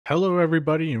Hello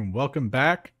everybody and welcome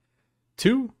back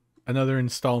to another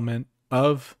installment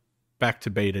of Back to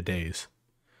Beta Days.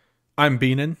 I'm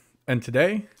Beanin, and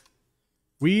today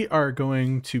we are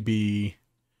going to be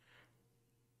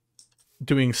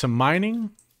doing some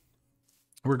mining.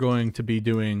 We're going to be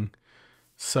doing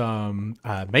some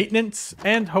maintenance,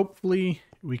 and hopefully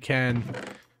we can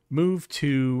move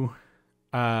to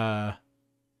a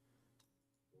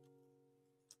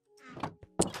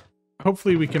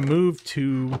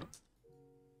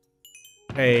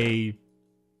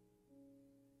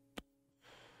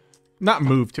not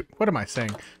move to what am I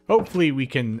saying? Hopefully we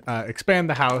can expand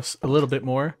the house a little bit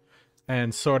more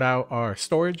and sort out our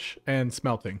storage and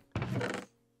smelting.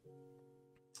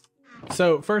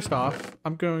 So first off,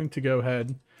 I'm going to go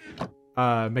ahead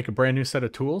make a brand new set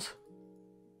of tools,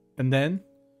 and then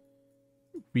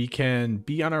we can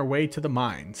be on our way to the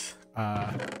mines.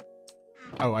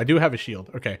 Oh, I do have a shield.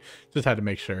 Okay, just had to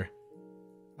make sure.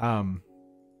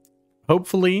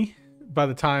 Hopefully, by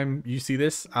the time you see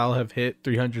this, I'll have hit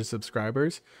 300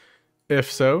 subscribers.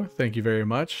 If so, thank you very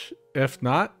much. If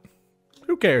not,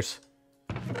 who cares?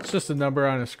 It's just a number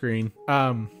on a screen.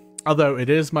 Although it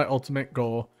is my ultimate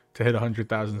goal to hit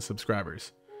 100,000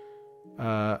 subscribers.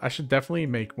 I should definitely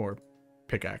make more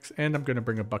pickaxe, and I'm going to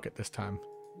bring a bucket this time.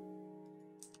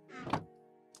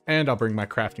 And I'll bring my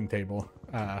crafting table.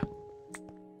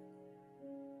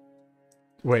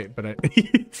 Wait, but I...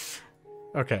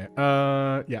 Okay,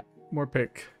 yeah, more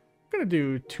pick. I'm gonna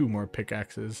do 2 more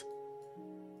pickaxes.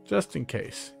 Just in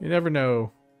case. You never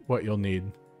know what you'll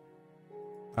need.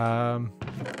 And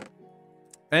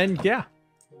yeah.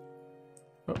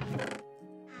 Oh.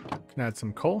 Can add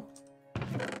some coal.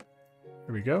 There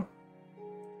we go.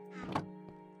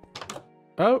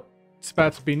 Oh, it's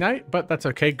about to be night, but that's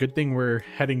okay. Good thing we're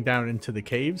heading down into the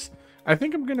caves. I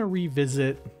think I'm gonna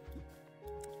revisit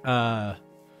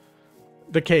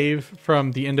the cave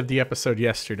from the end of the episode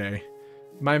yesterday.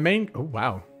 My main... Oh,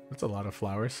 wow. That's a lot of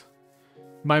flowers.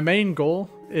 My main goal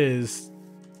is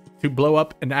to blow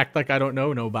up and act like I don't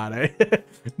know nobody.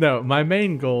 No, my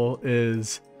main goal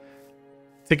is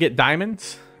to get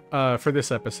diamonds for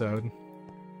this episode.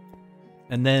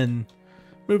 And then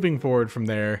moving forward from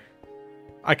there,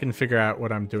 I can figure out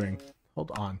what I'm doing.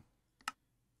 Hold on.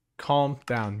 Calm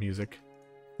down, music.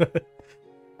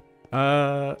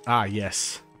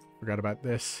 Yes. Forgot about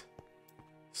this.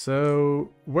 So,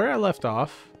 where I left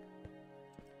off,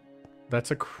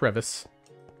 that's a crevice.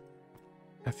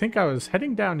 I think I was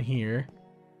heading down here.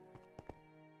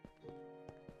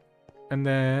 And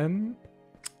then...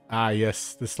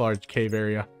 yes, this large cave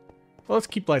area. Well, let's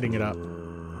keep lighting it up.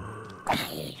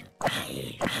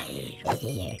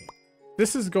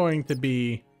 This is going to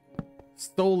be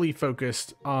solely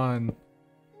focused on...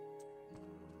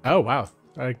 Oh, wow.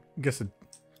 I guess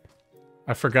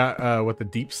I forgot what the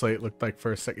deep slate looked like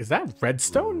for a sec. Is that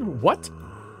redstone? What?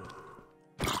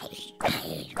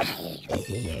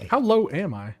 How low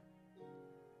am I?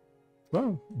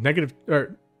 Well, negative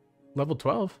or level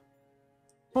 12.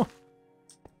 Oh.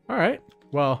 All right.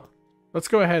 Well, let's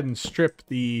go ahead and strip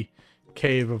the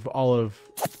cave of all of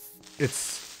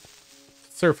its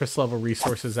surface level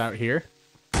resources out here.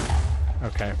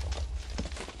 Okay.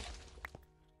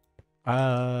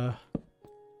 Oh,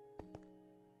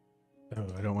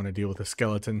 I don't want to deal with a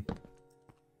skeleton.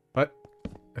 But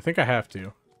I think I have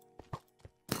to.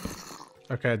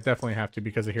 Okay, I definitely have to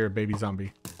because I hear a baby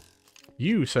zombie.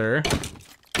 You, sir,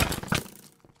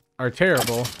 are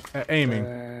terrible at aiming.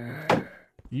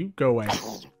 You go away.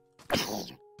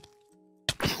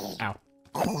 Ow.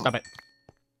 Stop it.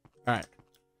 Alright.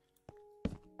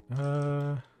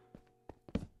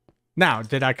 Now,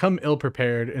 did I come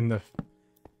ill-prepared in the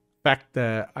fact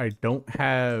that I don't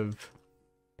have...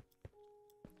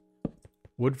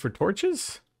 wood for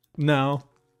torches? No.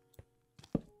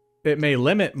 It may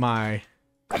limit my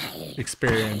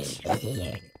experience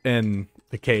in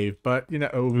the cave, but, you know,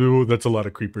 oh, that's a lot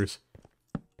of creepers.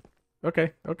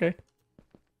 Okay, okay.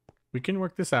 We can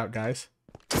work this out, guys.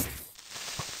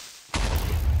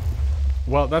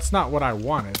 Well, that's not what I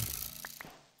wanted.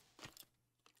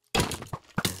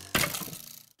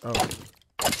 Oh.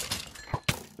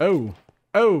 Oh.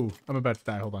 Oh! I'm about to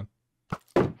die. Hold on.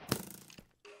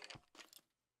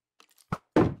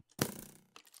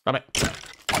 Stop it.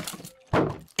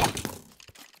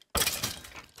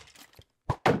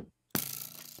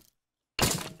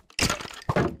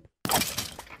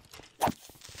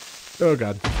 Oh,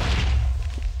 God.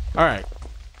 All right.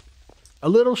 A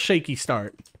little shaky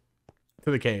start to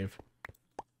the cave.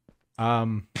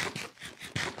 I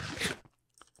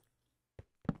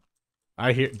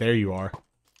hear... There you are.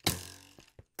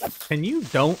 Can you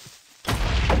don't...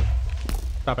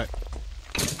 Stop it.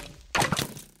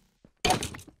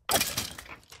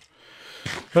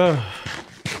 You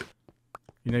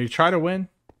know, you try to win.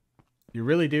 You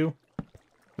really do.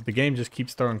 But the game just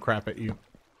keeps throwing crap at you.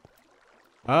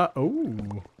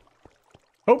 Oh.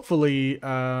 Hopefully,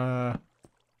 I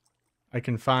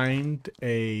can find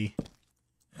a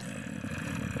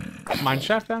mine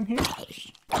shaft down here.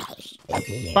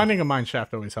 Finding a mine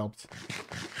shaft always helps.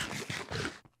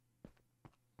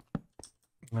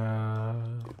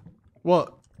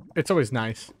 Well, it's always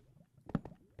nice.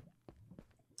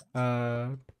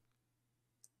 I'm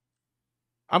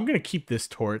gonna keep this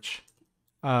torch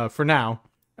for now,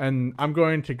 and I'm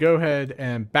going to go ahead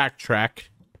and backtrack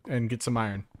and get some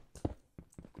iron.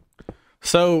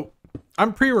 So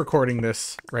I'm pre-recording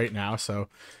this right now, so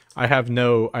I have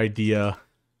no idea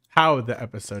how the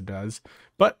episode does,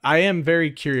 but I am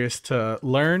very curious to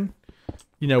learn,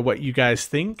 you know, what you guys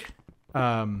think,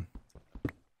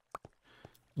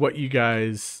 what you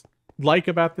guys like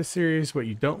about the series, what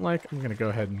you don't like. I'm gonna go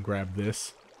ahead and grab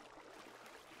this.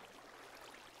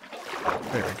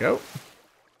 There we go.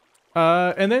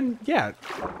 And then, yeah,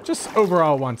 just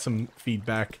overall want some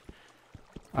feedback.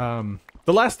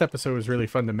 The last episode was really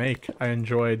fun to make. I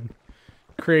enjoyed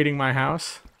creating my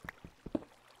house.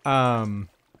 And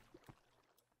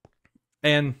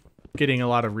getting a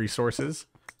lot of resources,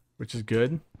 which is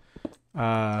good.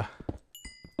 Well,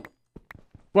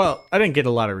 I didn't get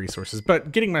a lot of resources,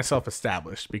 but getting myself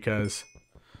established because,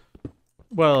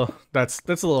 well, that's a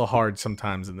little hard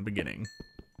sometimes in the beginning.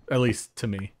 At least to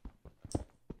me.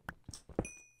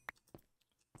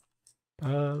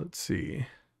 Let's see.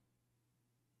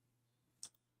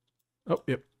 Oh,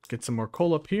 yep. Get some more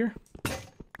coal up here.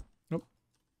 Nope.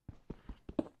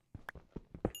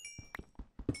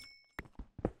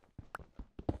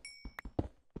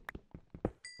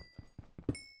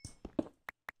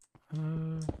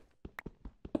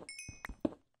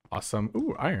 Awesome.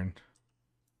 Ooh, iron.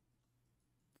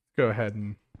 Go ahead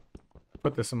and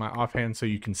put this in my offhand so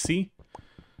you can see.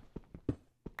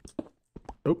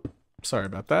 Oh, sorry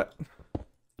about that.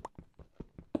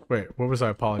 Wait, what was I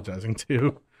apologizing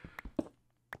to?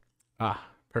 Ah,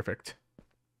 perfect.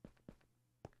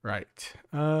 Right.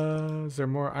 Is there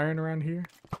more iron around here?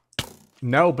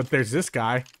 No, but there's this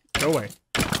guy. Go away.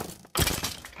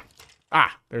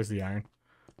 Ah, there's the iron.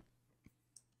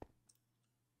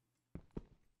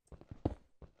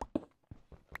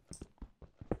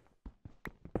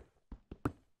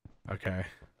 Okay.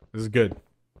 This is good.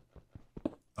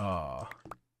 Thought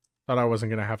I wasn't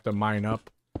gonna have to mine up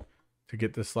to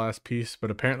get this last piece, but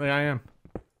apparently I am.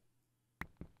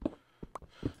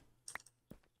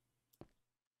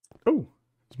 Oh,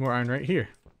 there's more iron right here.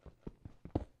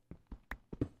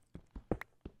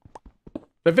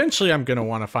 Eventually I'm gonna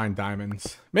want to find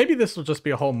diamonds. Maybe this will just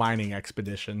be a whole mining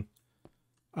expedition.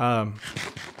 Yeah,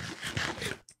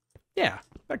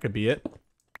 that could be it.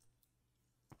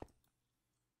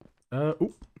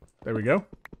 Ooh, there we go.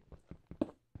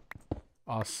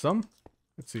 Awesome.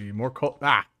 Let's see, more coal.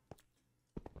 Ah!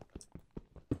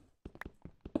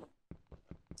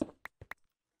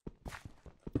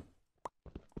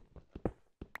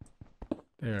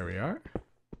 There we are.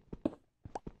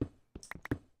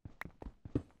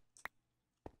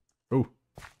 Oh,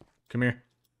 come here.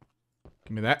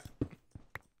 Give me that.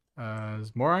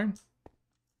 There's more iron.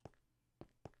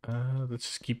 Let's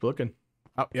just keep looking.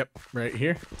 Oh, yep, right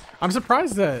here. I'm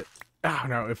surprised that, I don't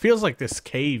know, it feels like this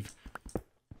cave,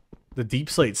 the deep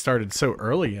slate started so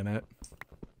early in it.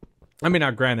 I mean,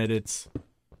 now granted, it's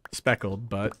speckled,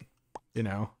 but, you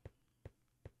know.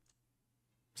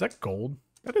 Is that gold?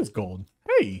 That is gold.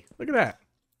 Hey, look at that.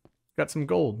 Got some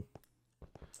gold.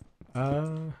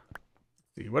 Let's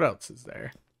see, what else is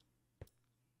there?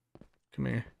 Come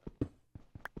here.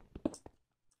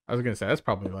 I was gonna say, that's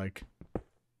probably like,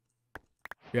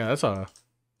 yeah, that's a,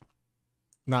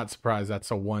 not surprised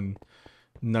that's a 1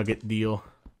 nugget deal.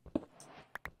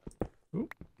 Ooh,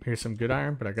 here's some good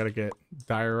iron, but I gotta get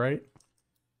diorite.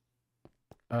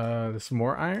 There's some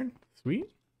more iron. Sweet.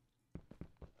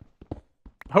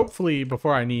 Hopefully,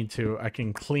 before I need to, I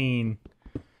can clean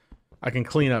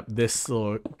up this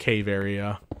little cave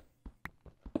area.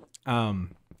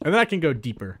 And then I can go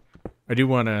deeper. I do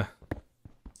want to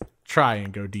try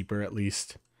and go deeper at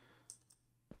least.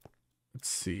 Let's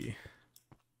see.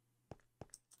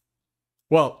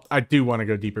 Well, I do want to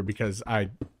go deeper because I,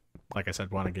 like I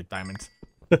said, want to get diamonds.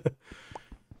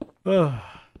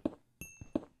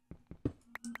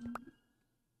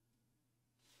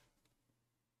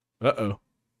 Uh-oh.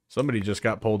 Somebody just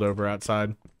got pulled over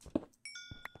outside.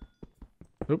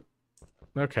 Oop.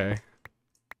 Okay.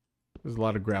 There's a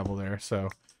lot of gravel there, so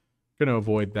gonna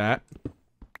avoid that.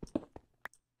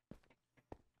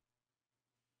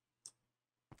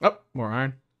 Oh, more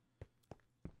iron.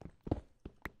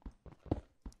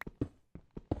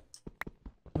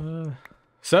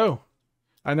 So,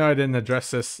 I know I didn't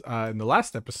address this in the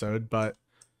last episode, but,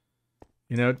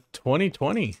 you know,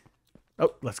 2020.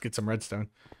 Oh, let's get some redstone.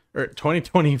 Or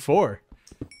 2024.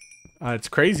 It's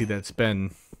crazy that it's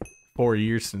been 4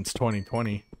 years since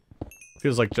 2020.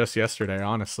 Feels like just yesterday,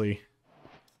 honestly.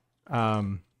 Yeah,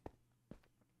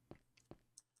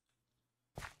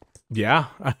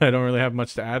 I don't really have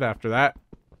much to add after that.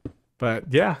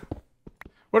 But yeah,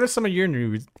 what are some of your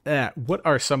what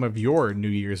are some of your New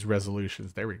Year's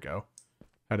resolutions? There we go.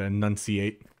 How to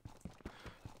enunciate.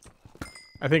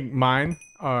 I think mine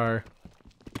are,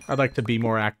 I'd like to be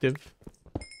more active,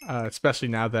 especially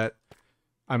now that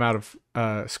I'm out of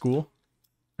school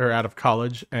or out of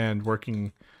college and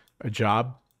working a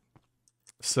job.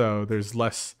 So there's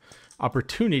less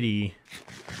opportunity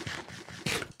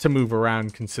to move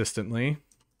around consistently.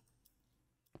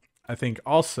 I think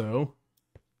also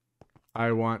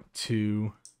I want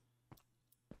to,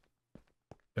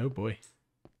 oh boy.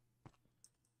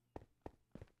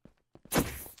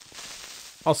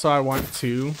 Also, I want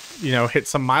to, you know, hit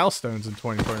some milestones in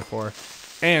 2024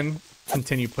 and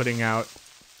continue putting out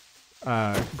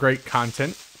great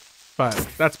content. But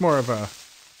that's more of a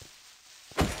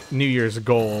New Year's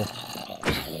goal.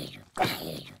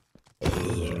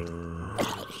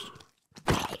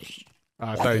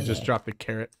 I thought he just dropped a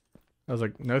carrot. I was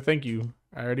like, no thank you.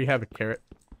 I already have a carrot.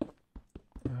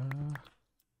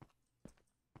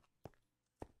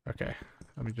 Okay,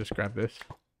 let me just grab this.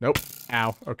 Nope.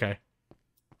 Ow. Okay.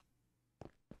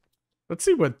 Let's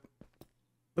see what's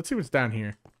down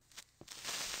here.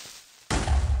 All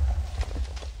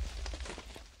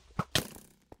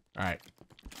right.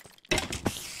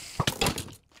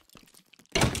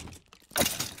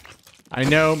 I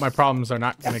know my problems are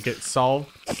not going to get solved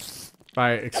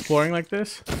by exploring like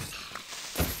this.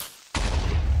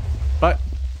 But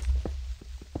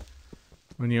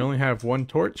when you only have one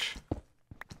torch.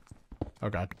 Oh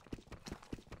god.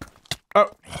 Oh.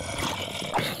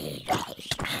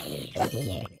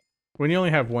 When you only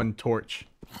have one torch,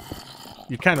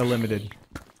 you're kind of limited.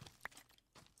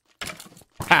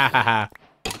 Ha ha ha.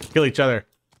 Kill each other.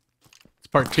 It's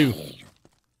part 2.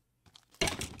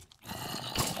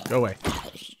 Go away.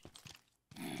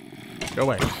 Go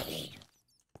away.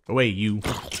 Away, you.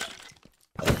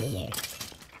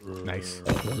 Nice.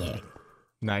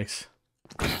 Nice.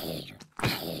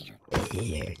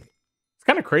 It's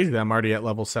kind of crazy that I'm already at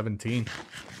level 17.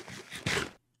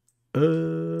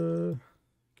 Come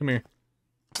here.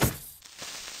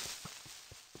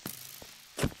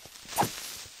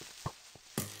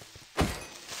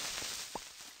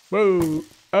 Whoa.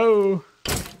 Oh.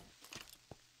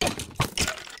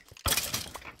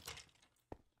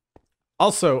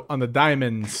 Also, on the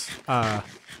diamonds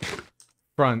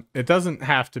front, it doesn't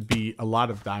have to be a lot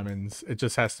of diamonds. It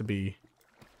just has to be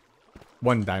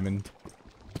 1 diamond.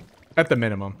 At the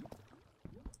minimum.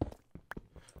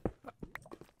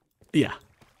 Yeah.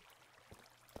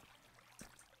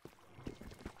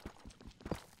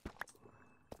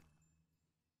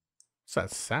 What's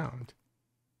that sound?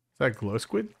 Is that glow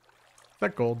squid? Is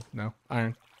that gold? No.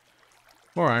 Iron.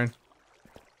 More iron.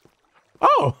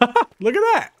 Oh! Look at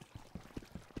that!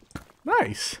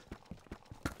 Nice.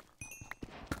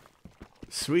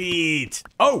 Sweet.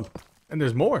 Oh! And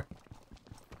there's more.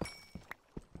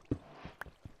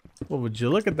 Well, would you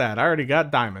look at that? I already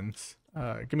got diamonds.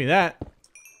 Give me that.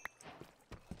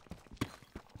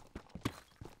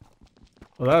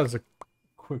 Well, that was a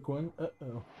quick one.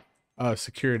 Uh-oh.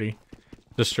 Security.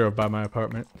 Just drove by my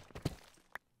apartment.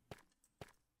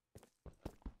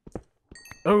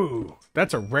 Oh,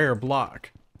 that's a rare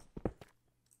block.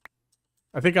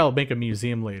 I think I'll make a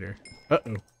museum later.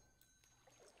 Uh-oh.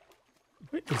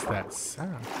 What is that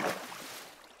sound?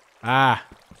 Ah.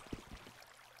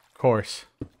 Of course.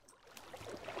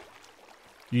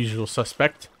 Usual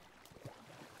suspect.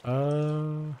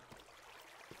 Wait,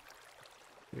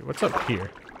 what's up here?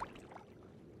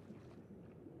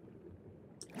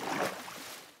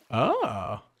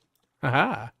 Oh.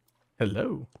 Haha.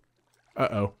 Hello.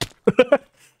 Uh-oh.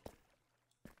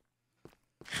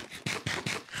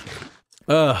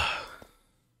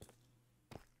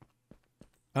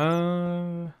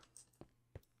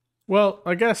 Well,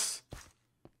 I guess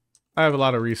I have a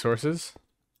lot of resources.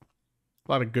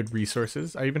 A lot of good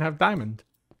resources. I even have diamond.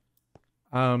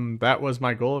 That was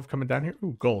my goal of coming down here.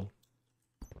 Ooh, gold.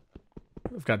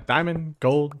 I've got diamond,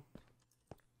 gold.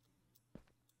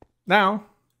 Now,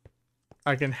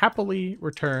 I can happily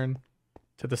return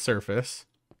to the surface.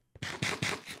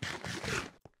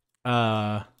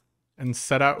 And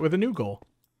set out with a new goal.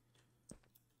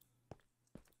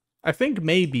 I think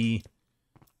maybe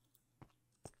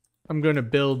I'm going to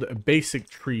build a basic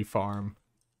tree farm.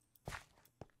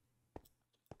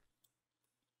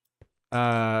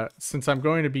 Since I'm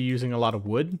going to be using a lot of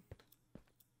wood,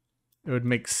 it would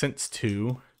make sense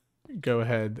to go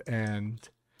ahead and...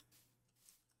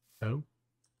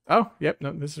 Oh, yep,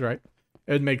 no, this is right.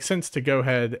 It would make sense to go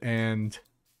ahead and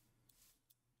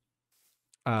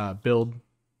build...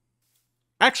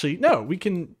 Actually, no, we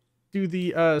can do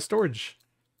the storage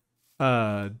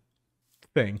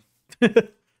thing. We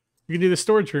can do the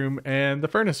storage room and the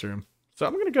furnace room. So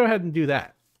I'm going to go ahead and do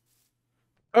that.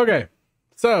 Okay,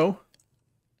 so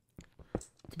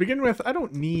to begin with, I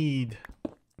don't need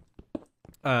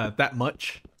that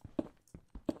much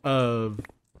of...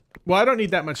 Well, I don't need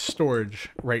that much storage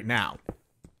right now.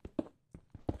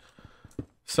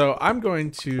 So I'm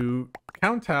going to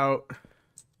count out...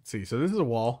 Let's see, so this is a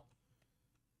wall.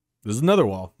 This is another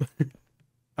wall.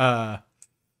 Let's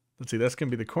see, that's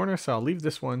going to be the corner, so I'll leave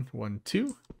this one. 1,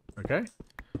 2. Okay.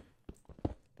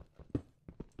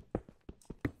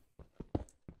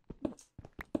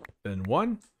 Then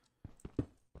 1.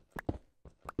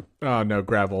 Oh, no,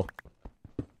 gravel.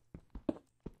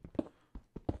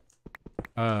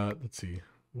 Let's see.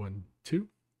 1, 2.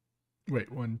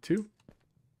 Wait, 1, 2.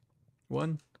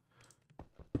 1.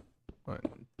 1,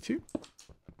 2.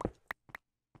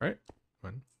 Right?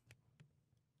 1.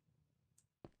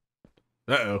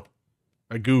 Uh-oh.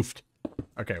 I goofed.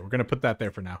 Okay, we're gonna put that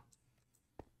there for now.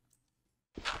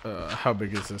 How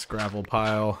big is this gravel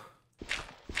pile?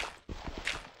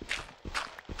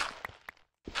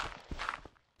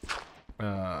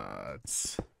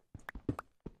 It's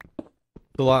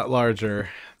a lot larger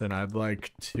than I'd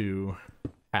like to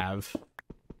have.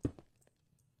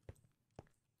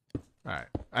 Alright.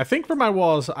 I think for my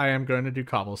walls, I am going to do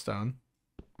cobblestone.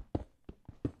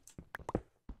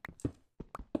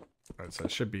 Alright, so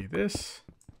it should be this.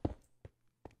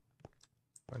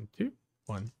 1, 2,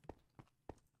 1.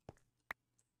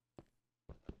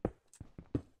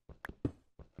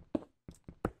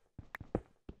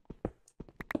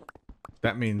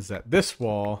 That means that this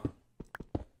wall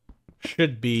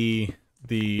should be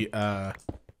the, let's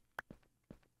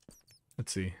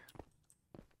see.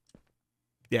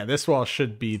 Yeah, this wall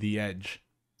should be the edge.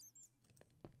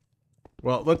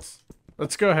 Well, let's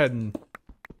go ahead and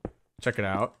check it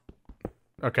out.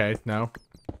 Okay, no.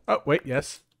 Oh, wait,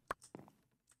 yes.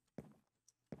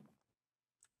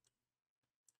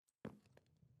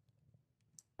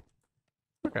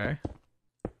 Okay.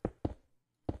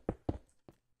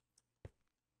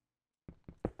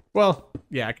 Well,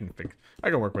 yeah, I can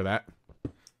work with that.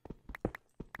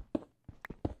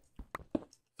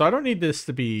 So I don't need this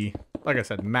to be, like I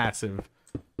said, massive.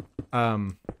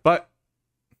 But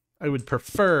I would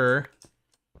prefer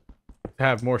to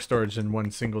have more storage than one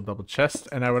single double chest,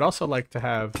 and I would also like to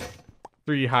have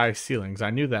 3 high ceilings. I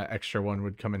knew that extra one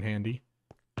would come in handy.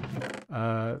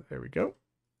 There we go.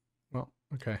 Well,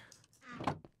 okay.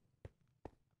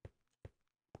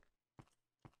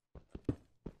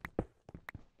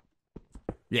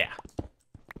 Yeah.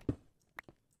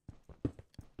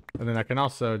 And then I can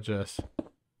also just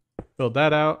build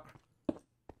that out.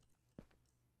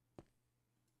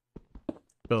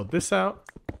 Build this out.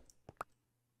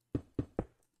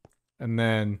 And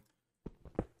then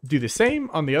do the same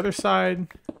on the other side,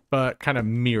 but kind of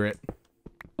mirror it.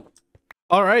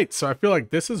 All right, so I feel like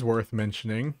this is worth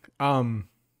mentioning.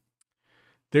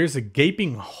 There's a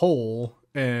gaping hole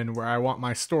in where I want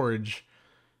my storage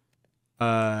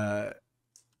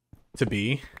to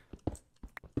be.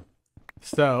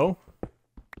 So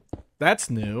that's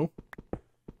new.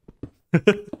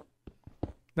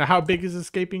 Now, how big is this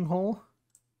gaping hole?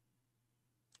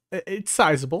 It's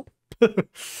sizable.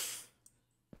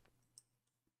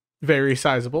 Very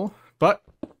sizable, but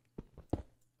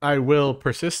I will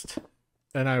persist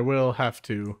and I will have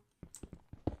to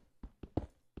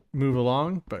move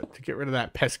along. But to get rid of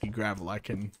that pesky gravel, I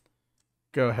can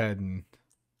go ahead and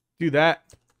do that.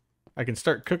 I can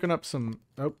start cooking up some...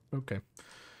 Oh, okay.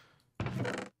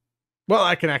 Well,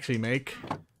 I can actually make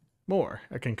more.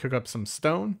 I can cook up some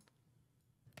stone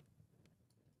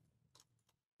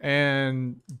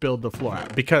and build the floor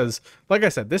out. Because, like I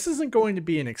said, this isn't going to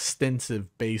be an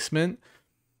extensive basement.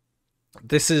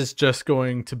 This is just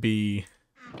going to be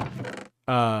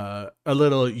a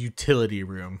little utility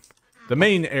room. The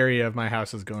main area of my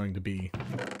house is going to be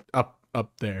up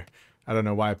there. I don't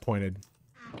know why I pointed,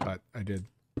 but I did.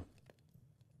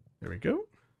 There we go.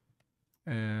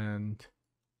 And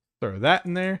throw that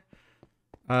in there.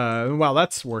 And while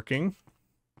that's working,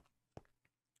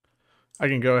 I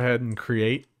can go ahead and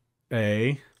create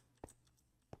a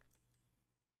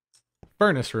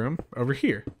furnace room over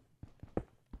here.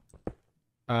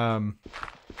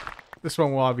 This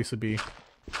one will obviously be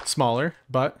smaller,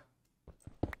 but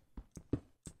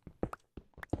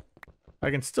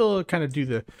I can still kind of do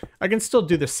the, I can still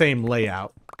do the same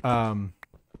layout.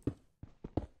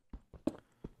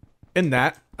 In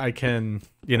that I can,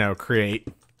 you know, create,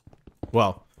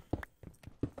 well,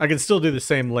 I can still do the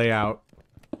same layout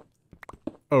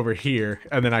over here,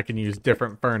 and then I can use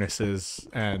different furnaces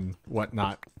and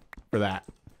whatnot for that.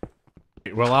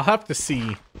 Well, I'll have to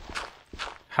see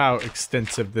how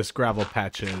extensive this gravel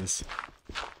patch is.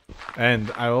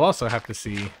 And I will also have to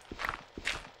see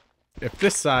if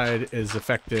this side is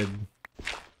affected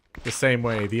the same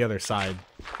way the other side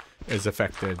is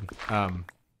affected.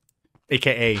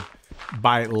 AKA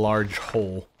by large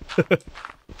hole.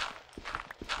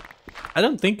 I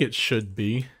don't think it should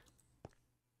be.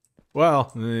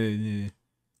 Well,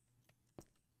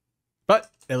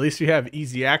 but at least you have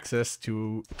easy access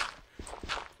to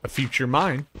a future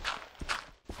mine.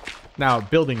 Now,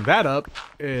 building that up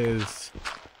is,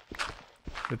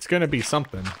 it's gonna be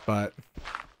something, but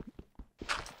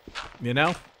you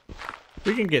know,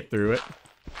 we can get through it.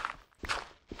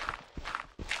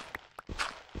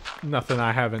 Nothing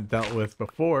I haven't dealt with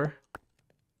before.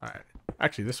 Alright,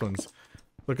 actually this one's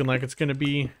looking like it's gonna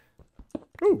be,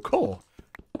 ooh, coal.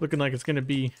 Looking like it's gonna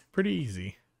be pretty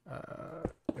easy.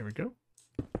 There we go.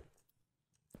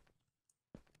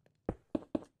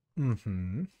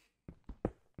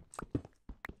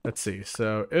 Let's see.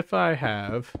 So if I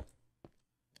have,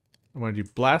 I want to do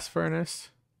blast furnace,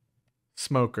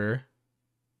 smoker,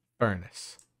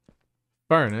 furnace,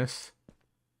 furnace,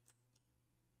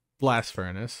 blast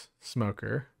furnace,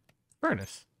 smoker,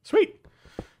 furnace. Sweet.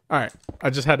 All right. I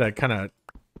just had to kind of,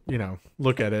 you know,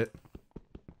 look at it.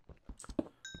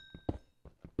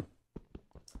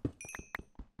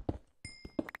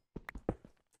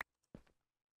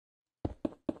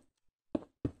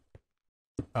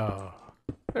 Oh,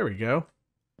 there we go.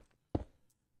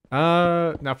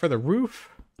 Now for the roof.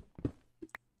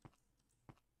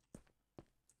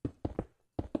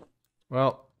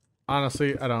 Well,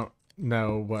 honestly, I don't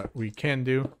know what we can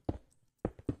do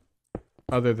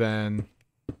other than,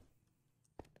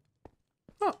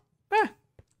 oh,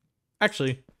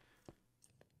 actually,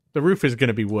 the roof is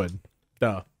gonna be wood.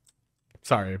 Duh.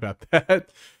 Sorry about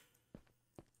that.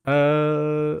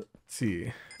 Let's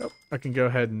see. Oh, I can go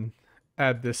ahead and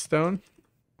add this stone.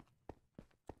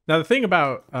 Now the thing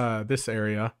about this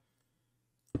area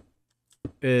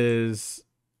is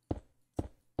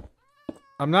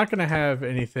I'm not gonna have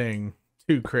anything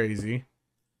too crazy.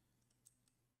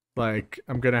 Like,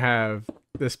 I'm gonna have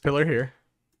this pillar here,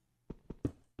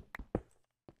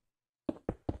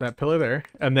 that pillar there,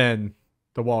 and then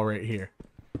the wall right here.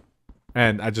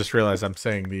 And I just realized I'm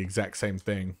saying the exact same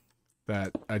thing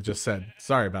that I just said.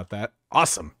 Sorry about that.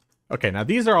 Awesome. Okay, now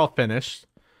these are all finished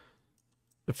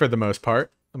for the most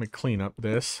part. Let me clean up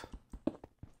this.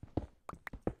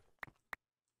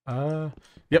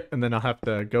 Yep, and then I'll have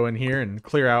to go in here and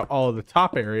clear out all of the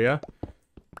top area.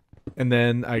 And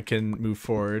then I can move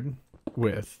forward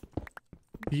with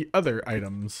the other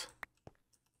items.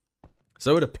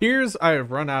 So it appears I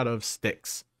have run out of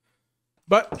sticks.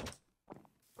 But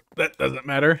that doesn't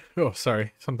matter. Oh,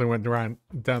 sorry. Something went down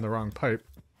the wrong pipe.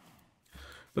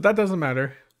 But that doesn't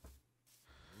matter,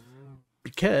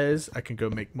 because I can go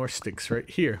make more sticks right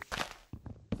here.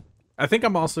 I think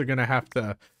I'm also going to have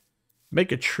to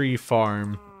make a tree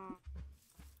farm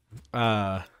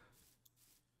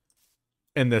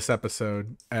in this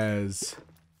episode, as,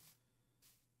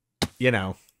 you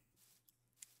know,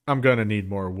 I'm going to need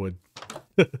more wood.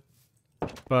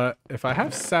 But if I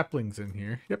have saplings in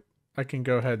here, yep, I can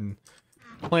go ahead and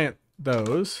plant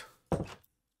those.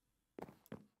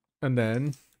 And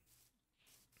then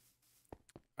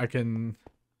I can,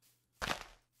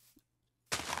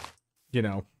 you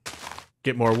know,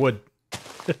 get more wood.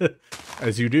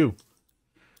 As you do.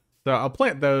 So I'll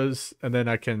plant those, and then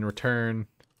I can return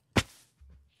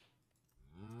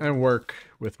and work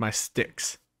with my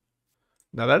sticks.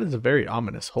 Now that is a very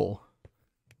ominous hole.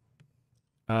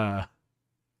 Yeah.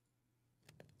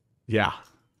 A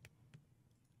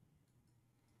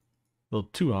little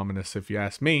too ominous if you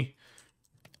ask me.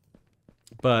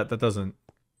 But that doesn't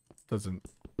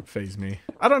faze me.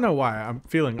 I don't know why. I'm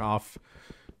feeling off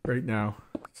right now.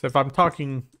 So if I'm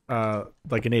talking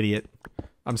like an idiot,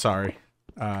 I'm sorry.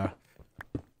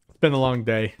 It's been a long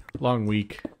day, long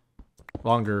week,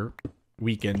 longer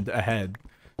weekend ahead.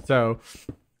 So,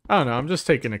 I don't know. I'm just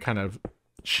taking a kind of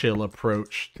chill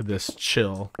approach to this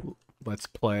chill let's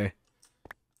play.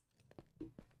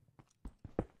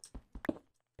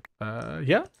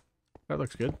 Yeah, that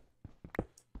looks good.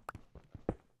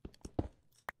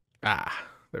 Ah,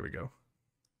 there we go.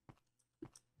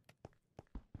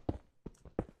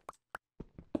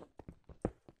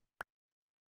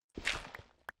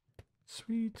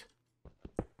 Sweet.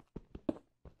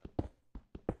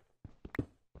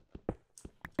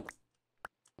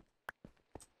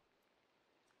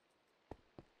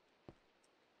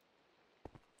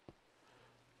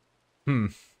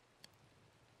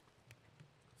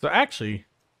 So actually,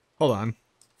 hold on.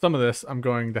 Some of this I'm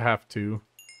going to have to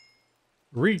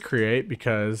recreate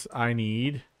because I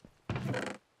need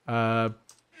the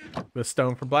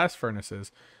stone for blast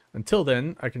furnaces. Until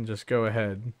then, I can just go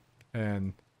ahead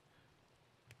and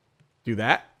do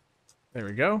that. There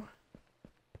we go.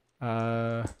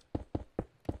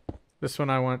 This one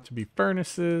I want to be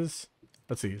furnaces.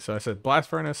 Let's see. So I said blast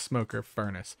furnace, smoker,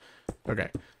 furnace.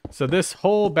 Okay. So this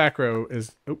whole back row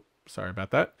is... Oh, sorry about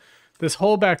that. This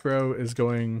whole back row is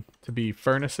going to be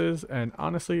furnaces. And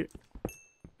honestly,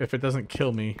 if it doesn't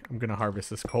kill me, I'm going to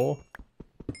harvest this coal.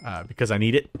 Because I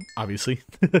need it, obviously.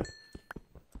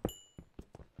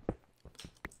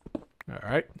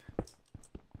 Alright.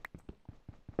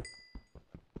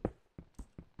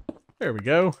 There we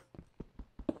go.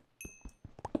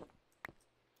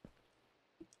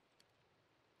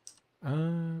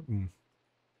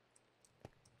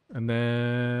 And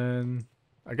then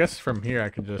I guess from here I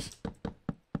can just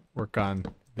work on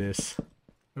this.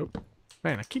 Oh,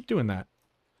 man, I keep doing that.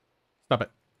 Stop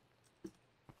it.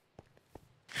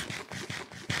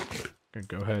 Gonna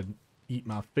go ahead and eat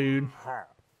my food.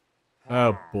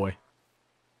 Oh boy.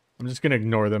 I'm just gonna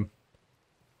ignore them.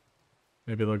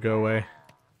 Maybe they'll go away.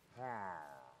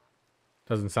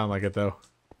 Doesn't sound like it though.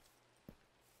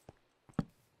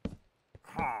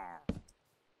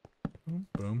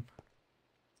 Boom.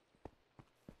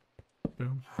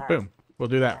 Boom. Boom. We'll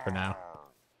do that for now.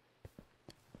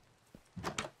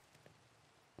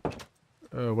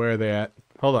 Where are they at?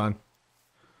 Hold on. You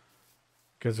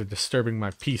guys are disturbing my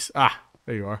peace. Ah,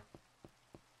 there you are.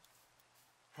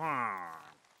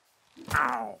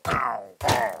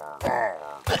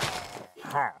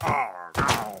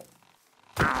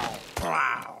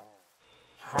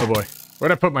 Oh boy.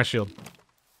 Where'd I put my shield?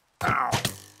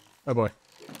 Oh boy.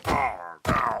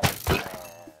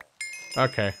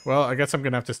 Okay, well, I guess I'm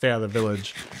gonna have to stay out of the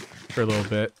village for a little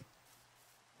bit.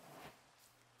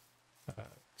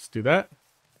 Let's do that.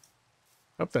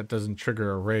 Hope that doesn't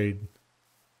trigger a raid.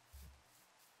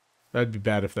 That'd be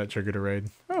bad if that triggered a raid.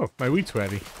 Oh, my wheat's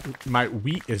ready. My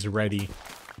wheat is ready.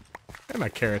 And my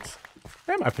carrots.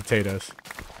 And my potatoes.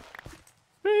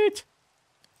 Sweet!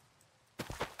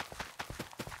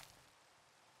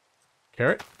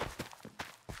 Carrot?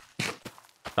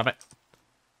 Stop it.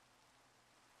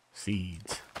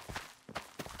 Seeds.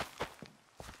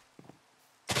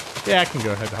 Yeah, I can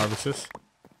go ahead and harvest this.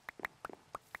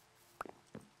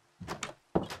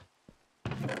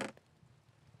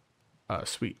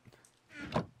 Sweet.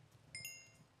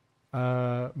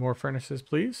 More furnaces,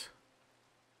 please.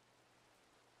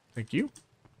 Thank you.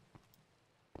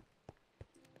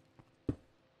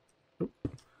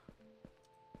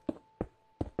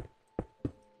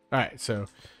 Alright, so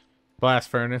blast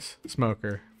furnace,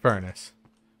 smoker, furnace.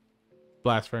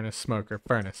 Blast furnace, smoker,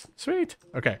 furnace. Sweet.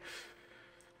 Okay.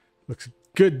 Looks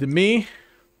good to me.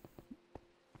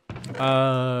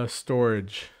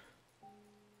 Storage.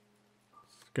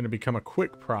 It's gonna become a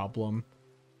quick problem.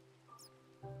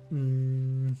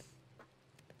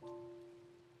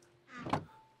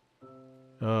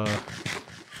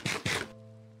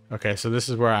 Okay, so this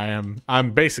is where I am.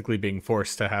 I'm basically being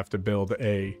forced to have to build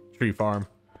a tree farm.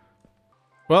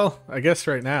 Well, I guess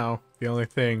right now, the only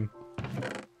thing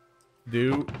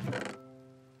do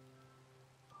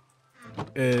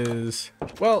is,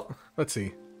 well, let's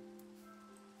see.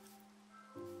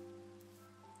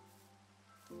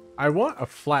 I want a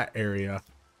flat area,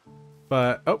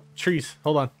 but, oh, trees.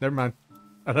 Hold on, never mind.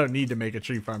 I don't need to make a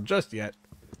tree farm just yet.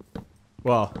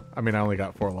 Well, I mean, I only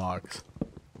got 4 logs.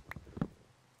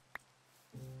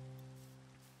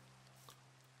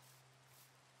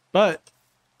 But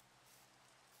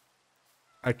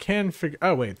I can figure,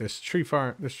 oh wait, there's tree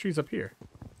farm, there's trees up here.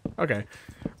 Okay.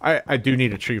 I do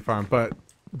need a tree farm, but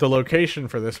the location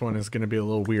for this one is going to be a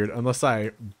little weird unless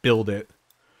I build it.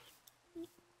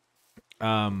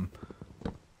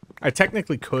 I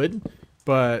technically could,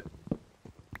 but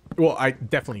well, I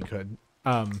definitely could.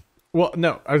 Well,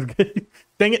 no, I was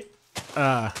dang it.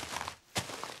 I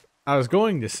was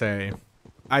going to say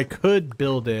I could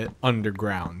build it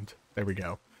underground. There we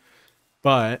go.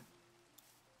 But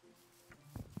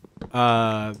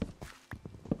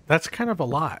that's kind of a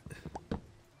lot.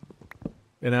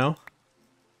 You know?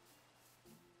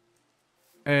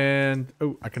 And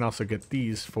oh, I can also get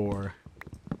these for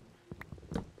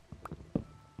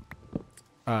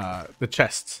the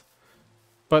chests.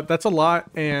 But that's a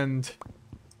lot, and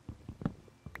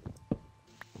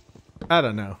I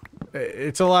don't know.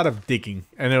 It's a lot of digging,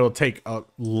 and it'll take a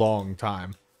long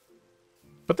time.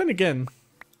 But then again,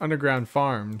 underground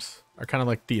farms are kind of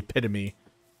like the epitome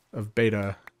of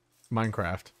beta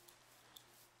Minecraft.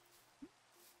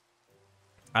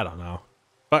 I don't know.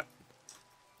 But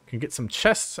can get some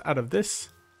chests out of this.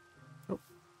 Oh.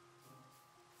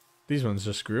 These ones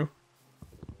just grew.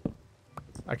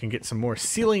 I can get some more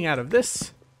ceiling out of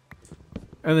this.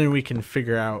 And then we can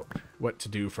figure out what to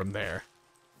do from there.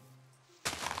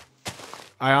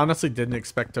 I honestly didn't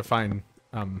expect to find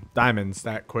diamonds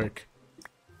that quick.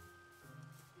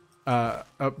 Oh,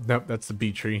 nope, that's the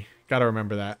bee tree. Gotta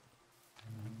remember that.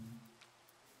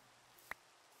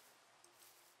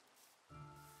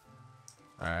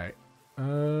 Alright.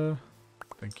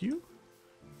 Thank you.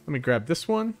 Let me grab this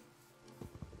one.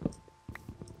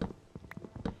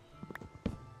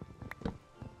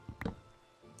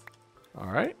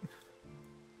 Alright.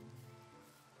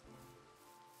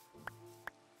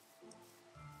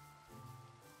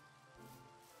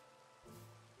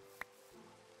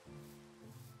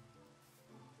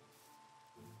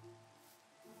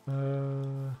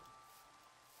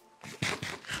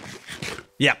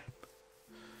 Yep.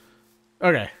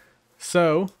 Okay.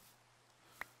 So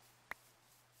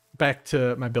back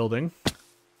to my building.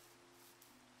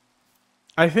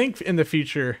 I think in the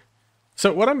future.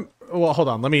 So what well, hold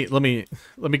on. Let me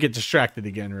get distracted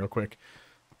again real quick.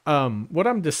 What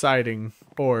I'm deciding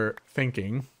or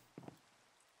thinking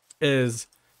is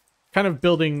kind of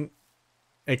building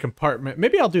a compartment.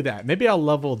 Maybe I'll do that. Maybe I'll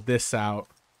level this out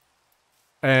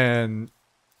and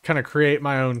kind of create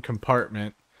my own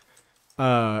compartment.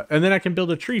 And then I can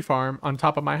build a tree farm on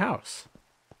top of my house.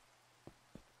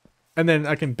 And then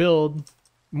I can build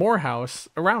more house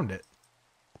around it.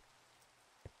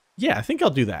 Yeah, I think I'll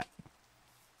do that.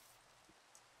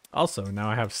 Also, now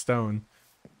I have stone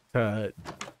to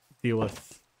deal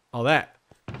with all that.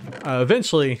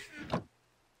 Eventually,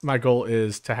 my goal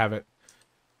is to have it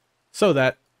so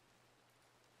that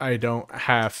I don't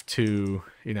have to,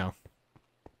 you know,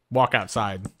 walk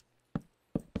outside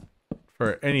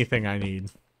for anything I need.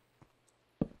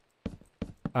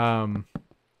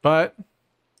 But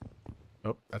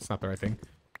oh, that's not the right thing.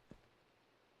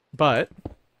 But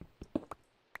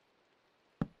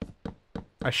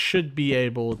I should be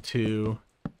able to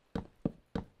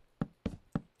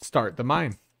start the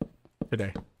mine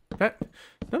today. None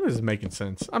of this is making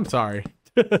sense. I'm sorry.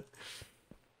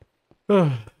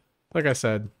 Like I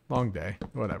said, long day.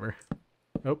 Whatever.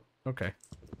 Oh, okay.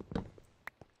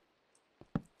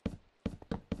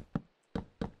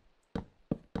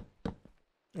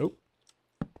 Oh.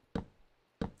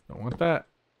 Don't want that.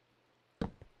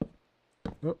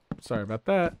 Oh, sorry about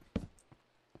that.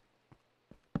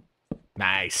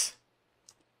 Nice.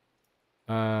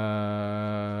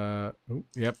 Oh,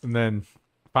 yep, and then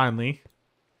finally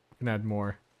can add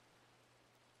more.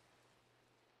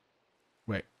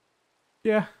 Wait.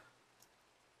 Yeah.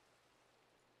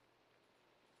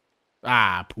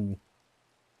 Ah, poo.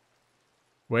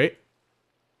 Wait.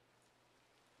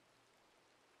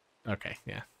 Okay,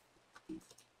 yeah.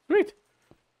 Sweet.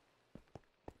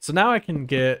 So now I can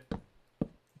get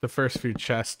the first few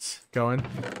chests going.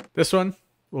 This one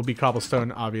will be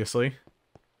cobblestone, obviously.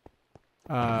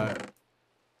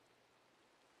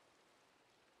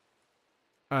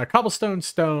 Cobblestone,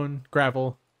 stone,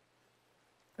 gravel,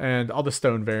 and all the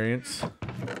stone variants.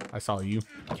 I saw you.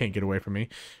 Can't get away from me.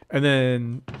 And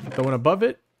then the one above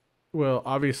it will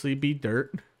obviously be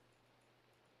dirt.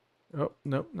 Oh,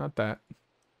 nope, not that.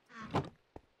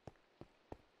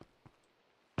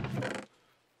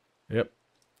 Yep.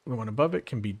 The one above it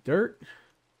can be dirt.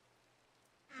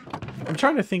 I'm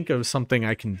trying to think of something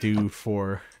I can do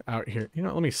for out here. You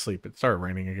know, let me sleep. It started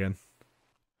raining again.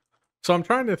 So I'm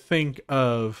trying to think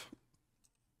of,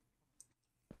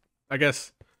 I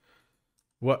guess,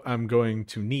 what I'm going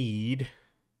to need.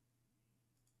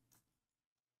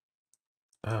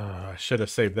 I should have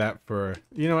saved that for,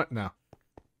 you know what? No.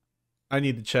 I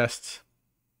need the chests.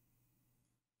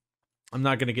 I'm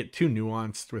not going to get too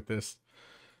nuanced with this.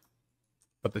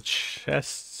 But the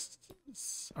chests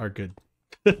are good.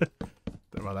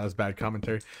 Well, that was bad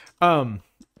commentary. But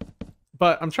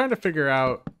I'm trying to figure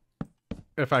out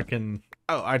if I can...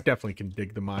 Oh, I definitely can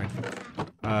dig the mine.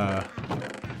 I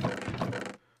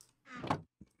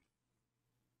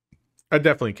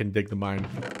definitely can dig the mine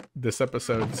this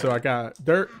episode. So I got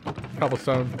dirt,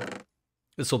 cobblestone.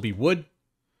 This will be wood.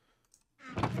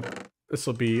 This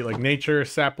will be like nature,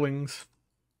 saplings,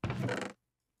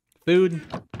 food,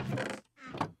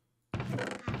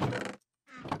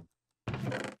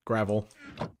 gravel,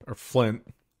 or flint.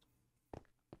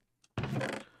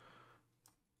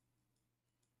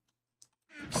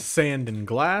 sand and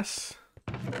glass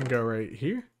can go right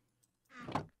here.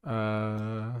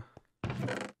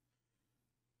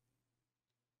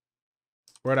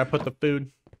 Where'd I put the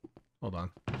food? Hold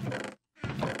on.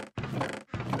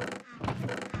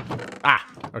 Ah,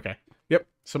 okay. Yep.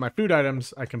 So my food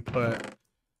items I can put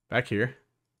back here.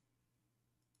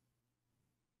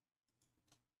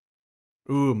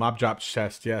 Ooh, mob drop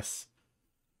chest, yes.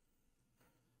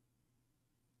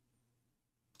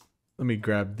 Let me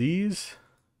grab these.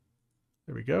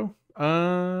 There we go.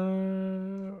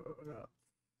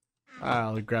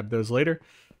 I'll grab those later.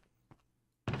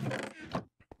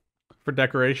 For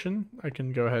decoration, I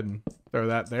can go ahead and throw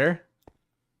that there.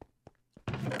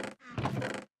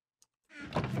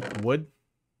 Wood.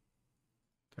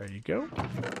 There you go.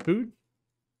 Food.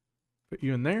 Put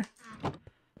you in there.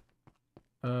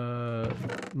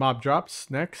 Mob drops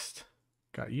next.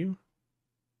 Got you.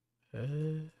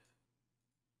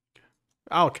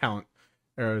 I'll count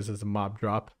arrows as a mob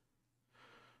drop.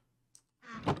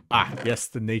 Ah, yes,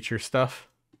 the nature stuff.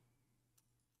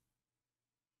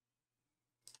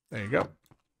 There you go.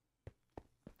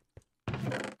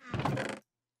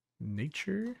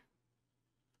 Nature.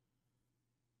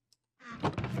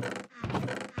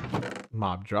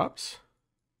 Mob drops.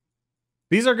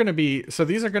 These are gonna be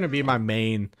my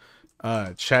main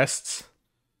chests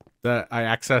that I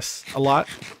access a lot.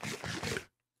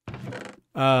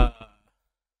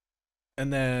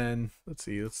 And then let's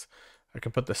see, I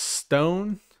can put the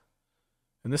stone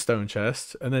in the stone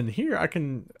chest, and then here I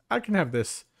can have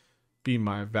this be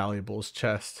my valuables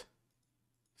chest.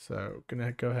 So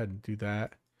gonna go ahead and do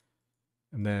that,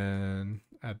 and then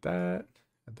add that,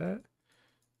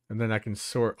 and then I can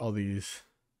sort all these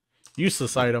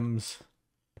useless items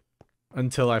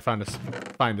until I find a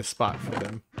spot for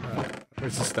them.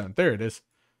 Where's the stone? There it is.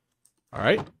 All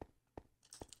right.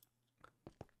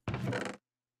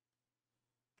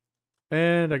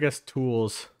 And I guess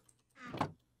tools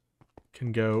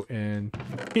can go in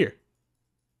here.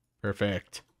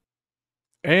 Perfect.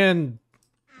 And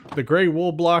the gray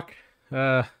wool block,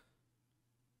 I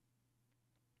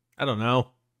don't know.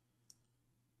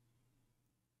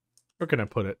 Where can I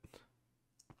put it?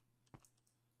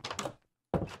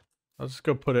 I'll just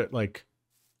go put it like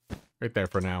right there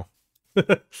for now.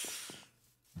 All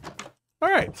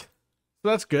right. So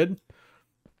that's good.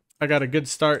 I got a good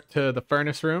start to the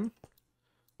furnace room.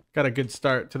 Got a good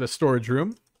start to the storage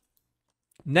room.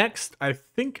 Next, I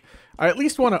think I at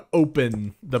least want to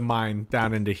open the mine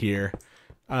down into here.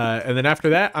 And then after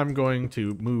that, I'm going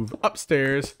to move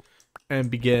upstairs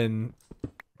and begin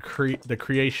creating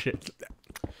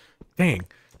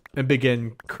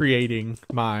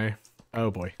my... Oh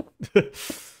boy.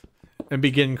 And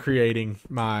begin creating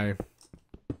my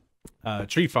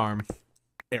tree farm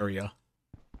area.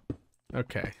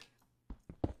 Okay.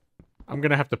 I'm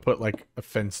gonna have to put like a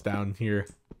fence down here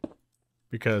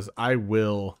because I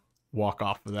will walk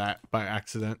off of that by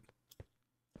accident.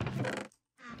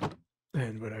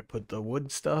 And would I put the wood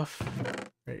stuff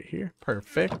right here?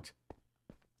 Perfect.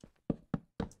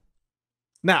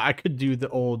 Now I could do the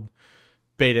old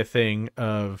beta thing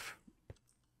of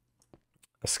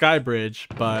a sky bridge,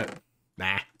 but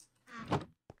nah.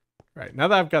 Right, now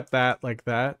that I've got that like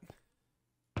that,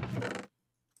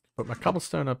 put my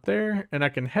cobblestone up there, and I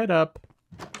can head up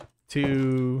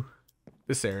to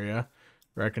this area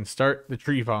where I can start the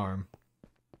tree farm.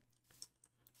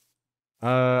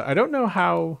 I don't know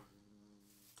how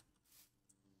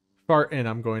far in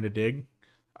I'm going to dig.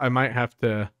 I might have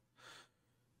to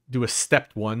do a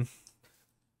stepped one,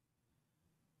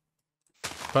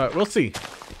 but we'll see.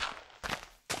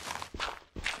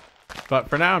 But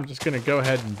for now, I'm just going to go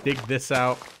ahead and dig this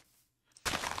out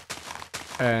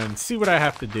and see what I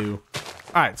have to do.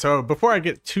 All right, so before I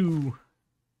get too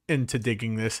into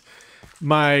digging this,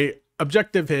 my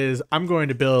objective is I'm going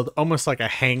to build almost like a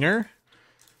hangar,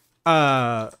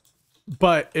 but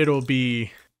it'll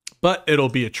be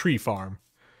a tree farm,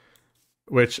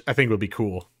 which I think would be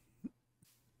cool.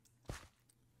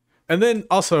 And then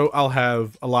also I'll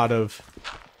have a lot of,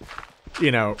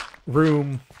 you know,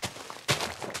 room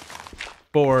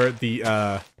for the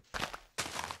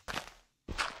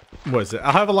what is it?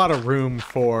 I'll have a lot of room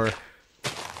for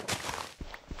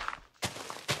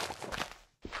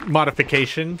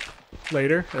modification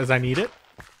later as I need it.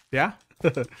 Yeah.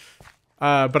 But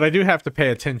I do have to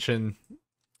pay attention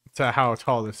to how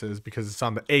tall this is because it's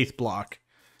on the 8th block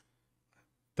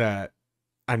that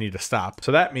I need to stop.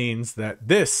 So that means that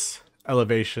this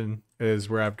elevation is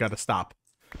where I've got to stop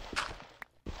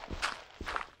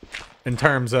in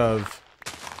terms of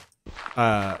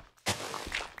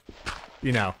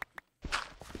you know,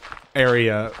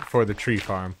 area for the tree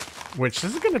farm. which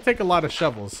this is going to take a lot of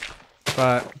shovels,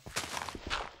 but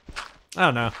I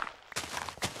don't know.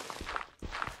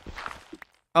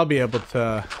 I'll be able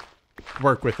to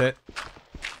work with it.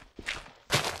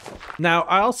 Now,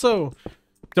 I also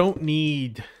don't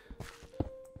need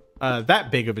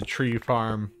that big of a tree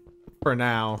farm for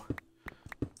now.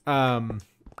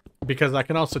 Because I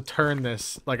can also turn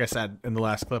this, like I said in the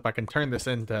last clip, I can turn this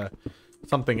into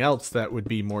something else that would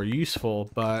be more useful,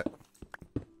 but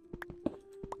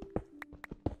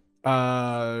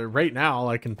right now all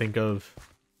I can think of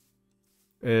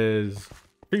is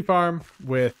tree farm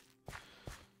with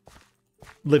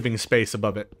living space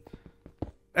above it.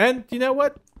 And you know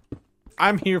what?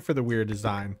 I'm here for the weird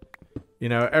design. You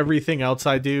know, everything else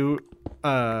I do,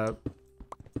 at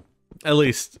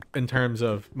least in terms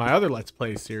of my other Let's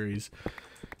Play series,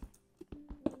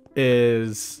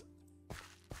 is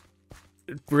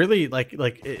really like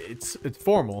it's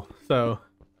formal. So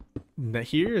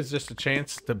here is just a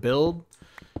chance to build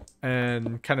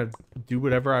and kind of do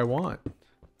whatever I want.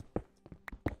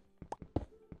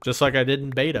 Just like I did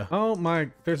in beta. Oh my,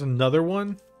 there's another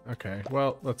one? Okay,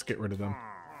 well, let's get rid of them.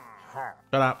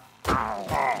 Shut up.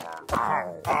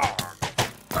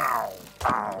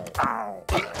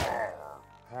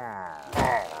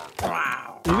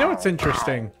 You know what's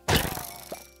interesting?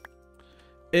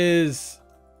 Is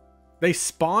they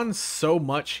spawn so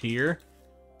much here,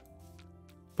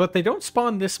 but they don't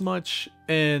spawn this much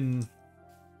in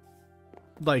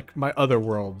like my other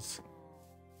worlds,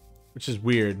 which is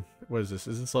weird. What is this?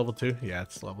 Is this level 2? Yeah,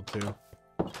 it's level 2.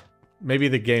 Maybe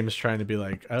the game's trying to be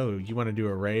like, oh, you want to do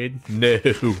a raid? No,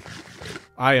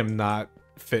 I am not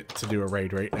fit to do a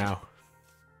raid right now.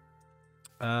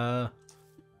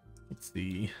 Let's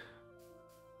see.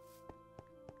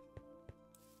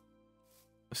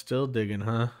 Still digging,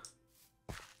 huh?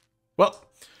 Well,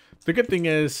 the good thing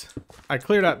is I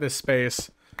cleared out this space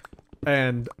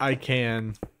and I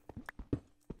can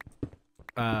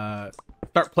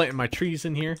start planting my trees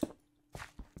in here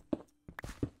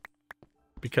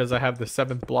because I have the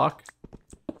 7th block.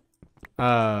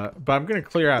 But I'm gonna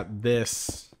clear out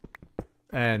this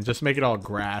and just make it all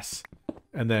grass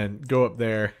and then go up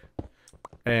there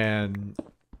and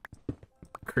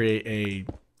create a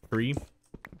tree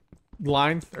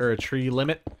line or a tree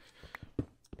limit.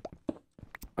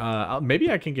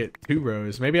 Maybe I can get 2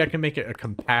 rows. Maybe I can make it a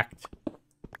compact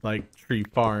like tree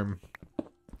farm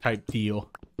type deal.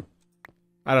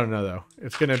 I don't know though.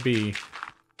 It's gonna be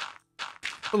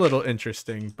a little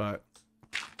interesting, but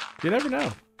you never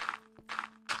know.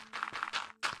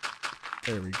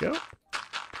 There we go.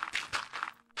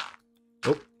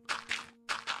 Oh.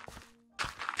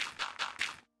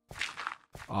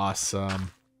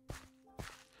 Awesome.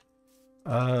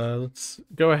 Let's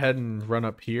go ahead and run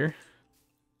up here.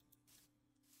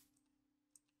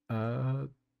 Did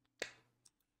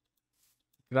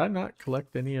I not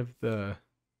collect any of the...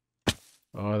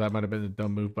 Oh, that might have been a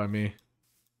dumb move by me.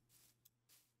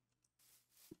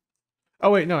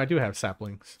 Oh, wait, no, I do have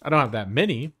saplings. I don't have that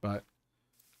many, but...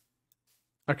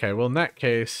 Okay, well, in that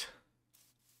case...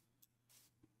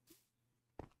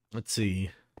 Let's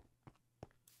see.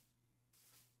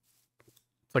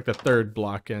 It's like the 3rd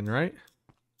block in, right?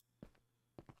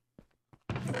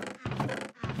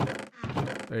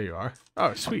 There you are.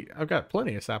 Oh, sweet. I've got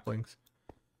plenty of saplings.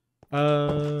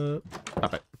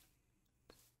 Stop it.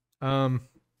 Let's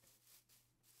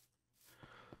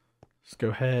go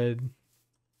ahead.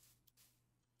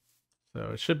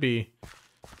 So it should be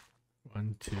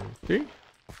 1, 2, 3.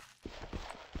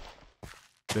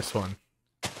 This one.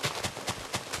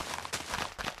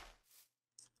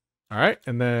 All right,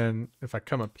 and then if I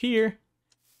come up here,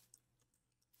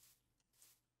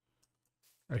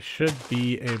 I should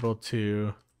be able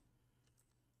to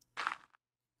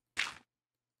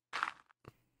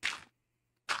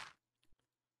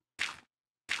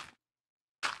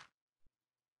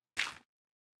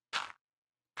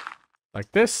like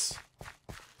this.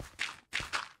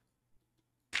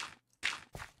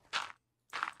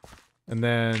 And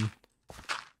then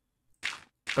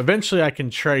eventually I can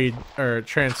trade or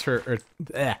transfer or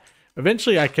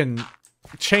eventually I can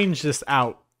change this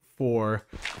out for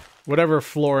whatever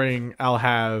flooring I'll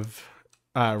have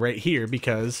right here,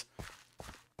 because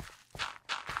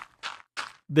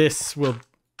this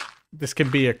can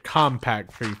be a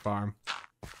compact tree farm.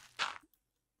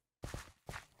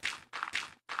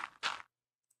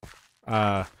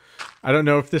 I don't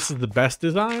know if this is the best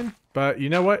design, but you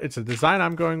know what? It's a design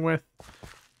I'm going with.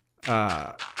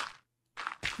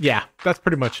 Yeah, that's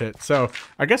pretty much it. So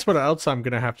I guess what else I'm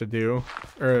going to have to do,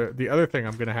 or the other thing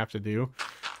I'm going to have to do,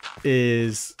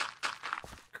 is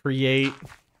create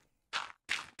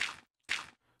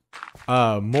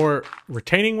more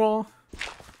retaining wall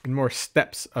and more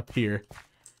steps up here.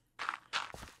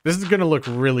 This is gonna look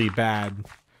really bad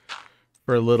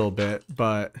for a little bit,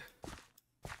 but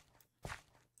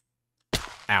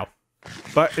ow.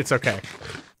 But it's okay.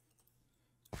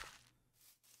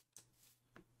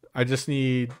 I just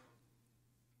need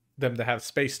them to have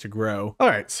space to grow. All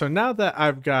right, so now that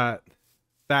I've got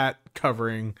that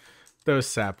covering those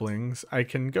saplings, I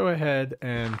can go ahead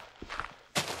and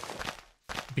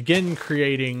begin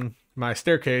creating my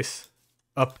staircase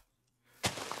up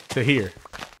to here.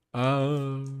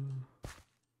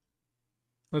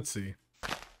 Let's see.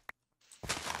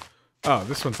 Oh,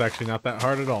 this one's actually not that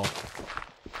hard at all.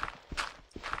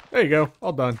 There you go,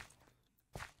 all done.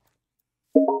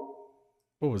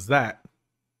 What was that?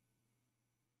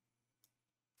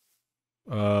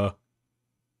 That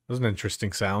was an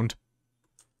interesting sound.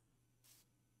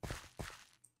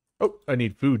 Oh, I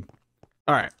need food.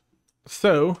 All right.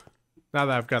 So, now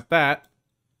that I've got that,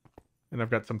 and I've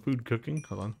got some food cooking,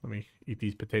 hold on, let me eat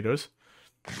these potatoes.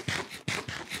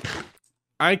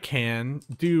 I can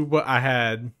do what I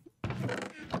had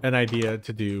an idea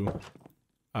to do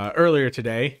earlier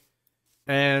today,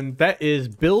 and that is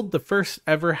build the first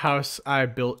ever house I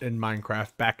built in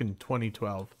Minecraft back in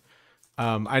 2012.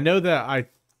 I know that I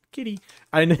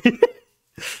know,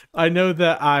 I know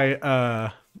that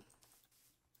I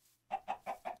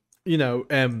you know,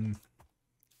 am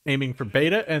aiming for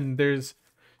beta, and there's,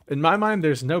 in my mind,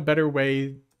 there's no better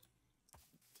way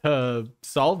to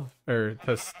solve or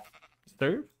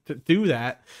to do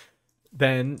that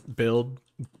than build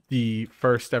the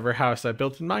first ever house I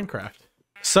built in Minecraft.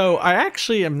 So I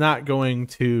actually am not going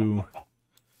to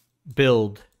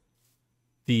build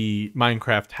the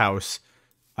Minecraft house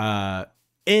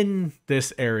in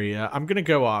this area. I'm gonna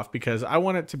go off because I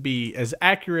want it to be as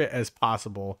accurate as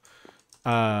possible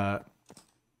to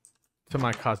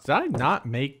my cause. Did I not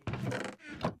make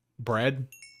bread?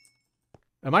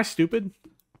 Am I stupid?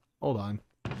 Hold on.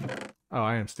 Oh,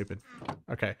 I am stupid.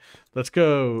 Okay, let's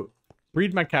go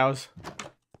breed my cows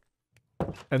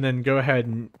and then go ahead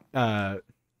and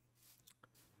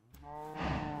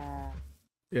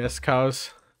yes,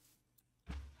 cows.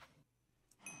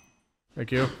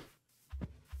 Thank you.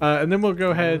 And then we'll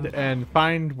go ahead and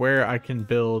find where I can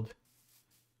build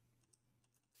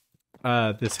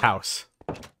this house.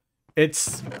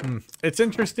 It's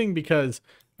interesting because,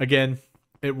 again,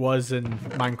 it was in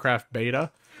Minecraft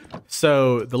beta,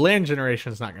 so the land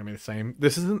generation is not going to be the same.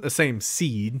 This isn't the same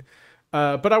seed,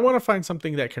 but I want to find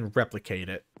something that can replicate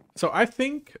it. So I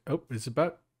think, oh, is it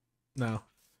about? No,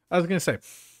 I was going to say.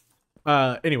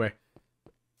 Anyway,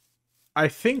 I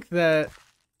think that,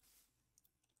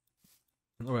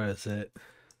 where is it?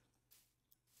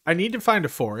 I need to find a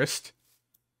forest.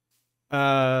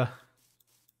 And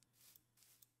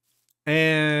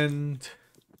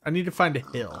I need to find a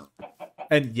hill.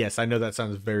 And yes, I know that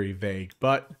sounds very vague,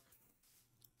 but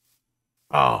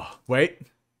oh, wait.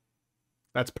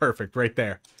 That's perfect right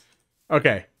there.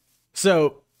 Okay.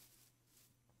 So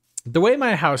the way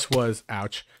my house was,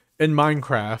 ouch, in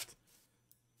Minecraft,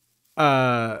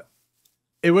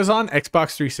 it was on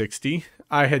Xbox 360.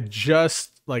 I had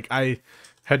just, like, I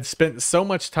had spent so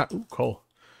much time, ooh, coal.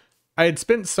 I had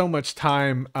spent so much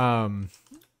time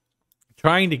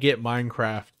trying to get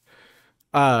Minecraft,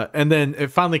 and then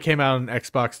it finally came out on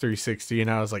Xbox 360, and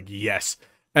I was like, yes.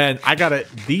 And I got it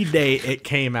the day it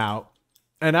came out,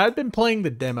 and I'd been playing the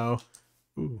demo.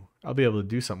 Ooh, I'll be able to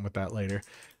do something with that later.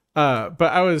 But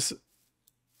I was,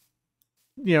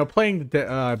 you know, playing the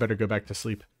I better go back to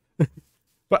sleep.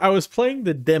 But I was playing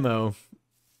the demo,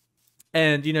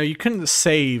 and, you know, you couldn't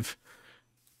save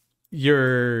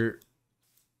your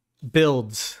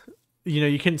builds. You know,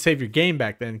 you couldn't save your game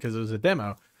back then because it was a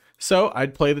demo. So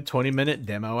I'd play the 20-minute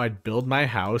demo. I'd build my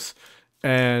house,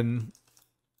 and,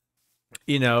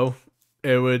 you know,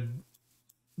 it would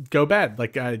go bad.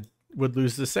 Like, I would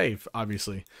lose the save,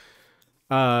 obviously.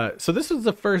 So this was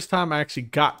the first time I actually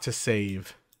got to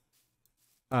save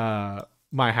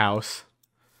my house.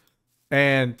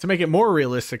 And to make it more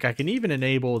realistic, I can even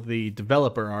enable the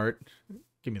developer art.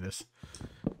 Give me this.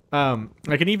 I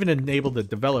can even enable the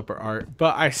developer art,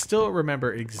 but I still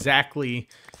remember exactly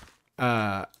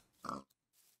how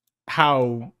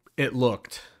it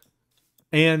looked,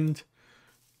 and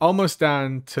almost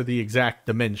down to the exact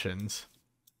dimensions.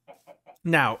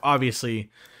 Now,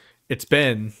 obviously, it's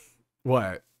been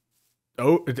what?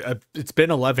 Oh, it's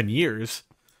been 11 years.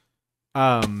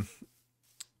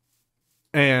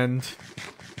 And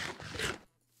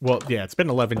well, yeah, it's been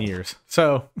 11 years.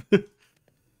 So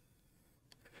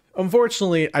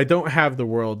unfortunately, I don't have the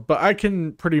world, but I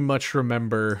can pretty much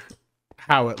remember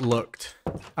how it looked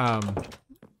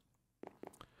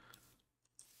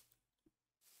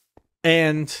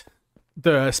And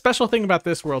the special thing about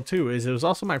this world too is it was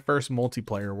also my first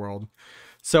multiplayer world.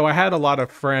 So I had a lot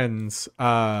of friends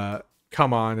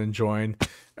come on and join,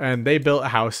 and they built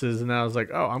houses, and I was like,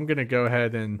 oh, I'm gonna go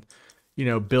ahead and, you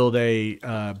know, build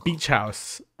a beach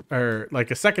house, or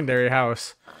like a secondary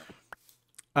house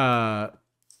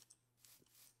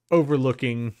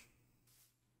overlooking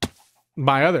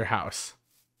my other house,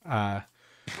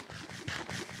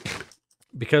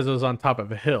 because it was on top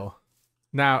of a hill.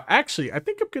 Now, actually, I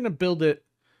think I'm gonna build it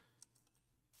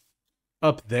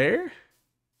up there.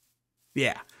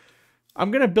 Yeah,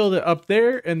 I'm gonna build it up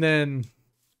there, and then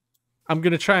I'm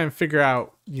gonna try and figure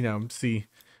out, you know, see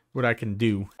what I can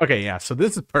do. Okay, yeah, so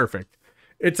this is perfect.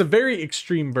 It's a very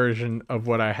extreme version of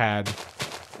what I had,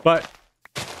 but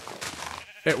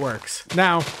it works.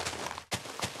 Now,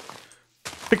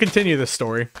 to continue this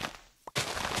story,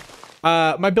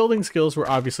 my building skills were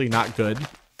obviously not good.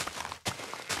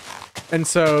 And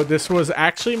so this was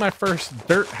actually my first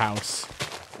dirt house.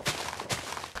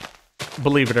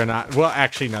 Believe it or not. Well,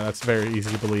 actually, no, that's very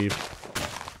easy to believe.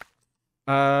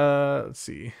 Let's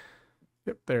see.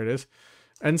 Yep, there it is.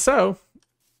 And so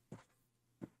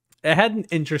it had an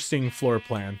interesting floor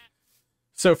plan.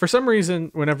 So for some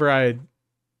reason, whenever I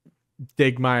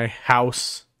dig my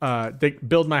house,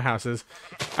 build my houses,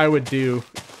 I would do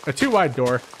a 2-wide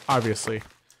door, obviously.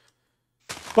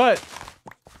 But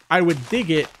I would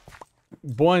dig it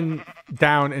one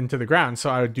down into the ground. So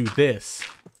I would do this.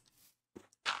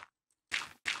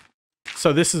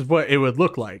 So this is what it would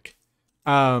look like.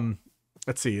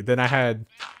 Let's see. Then I had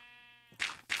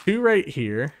 2 right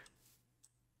here.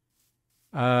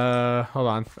 Hold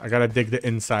on. I gotta dig the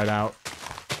inside out.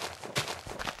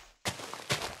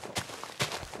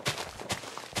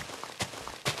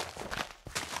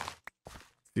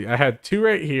 See, I had 2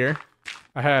 right here.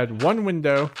 I had 1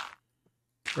 window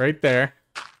right there.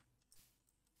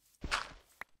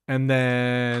 And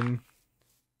then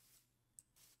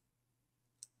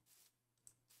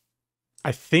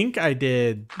I think I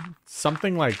did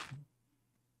something like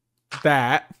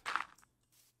that.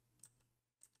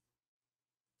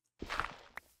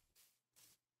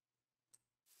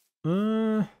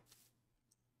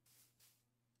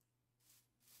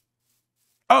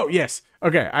 Oh, yes.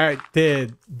 Okay, I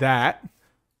did that.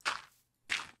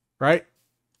 Right?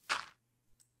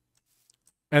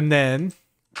 And then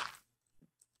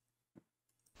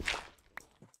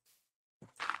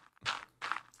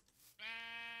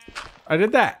I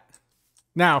did that.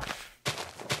 Now,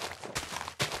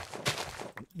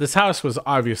 this house was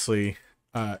obviously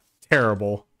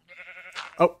terrible.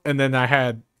 Oh, and then I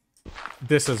had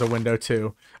this as a window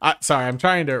too. Sorry, I'm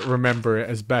trying to remember it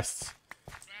as best,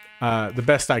 the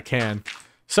best I can.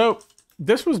 So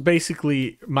this was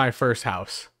basically my first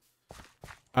house.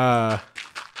 Actually,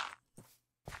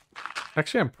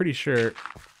 I'm pretty sure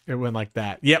it went like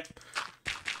that. Yep.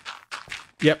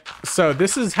 Yep. So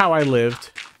this is how I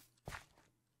lived.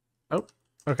 Oh,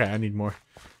 okay. I need more.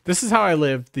 This is how I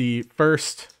lived the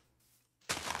first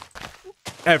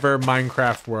ever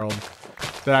Minecraft world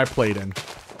that I played in.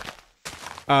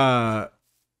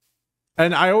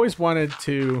 And I always wanted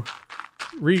to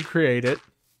recreate it,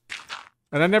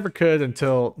 and I never could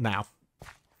until now.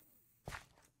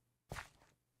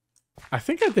 I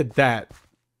think I did that.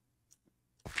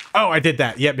 Oh, I did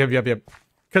that. Yep.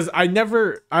 Because I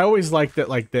always liked it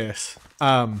like this.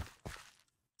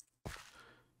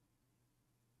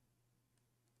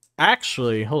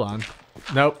 Actually, hold on.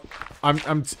 Nope.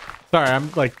 I'm sorry.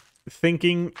 I'm like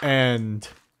thinking, and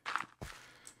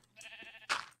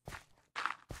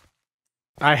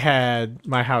I had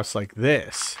my house like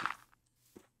this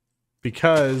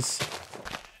because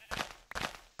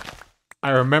I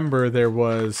remember there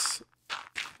was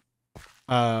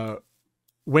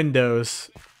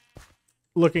windows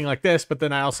looking like this, but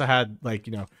then I also had, like,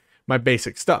 you know, my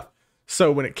basic stuff.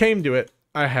 So when it came to it,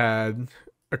 I had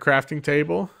a crafting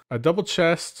table, a double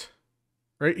chest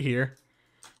right here.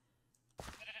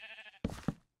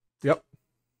 Yep.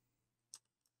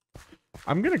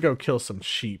 I'm gonna go kill some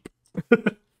sheep.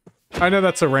 I know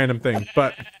that's a random thing,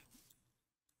 but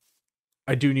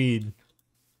I do need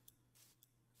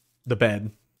the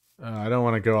bed. I don't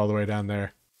want to go all the way down there.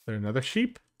 Is there another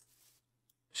sheep?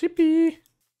 Sheepy!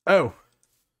 Oh.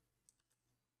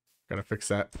 Gotta fix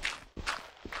that.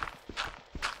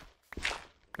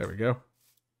 There we go.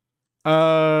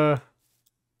 Let's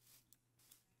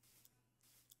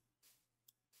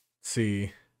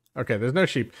see. Okay, there's no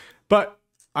sheep. But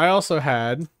I also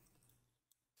had...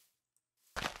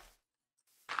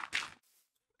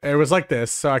 It was like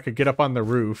this, so I could get up on the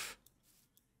roof.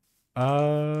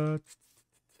 Okay,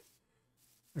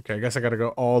 I guess I gotta go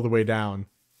all the way down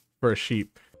for a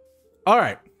sheep. All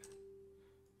right.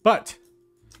 But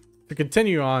to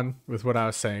continue on with what I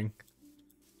was saying,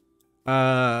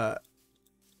 I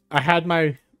had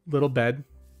my little bed.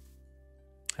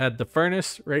 Had the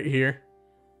furnace right here.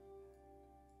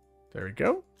 There we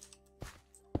go.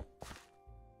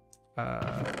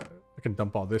 I can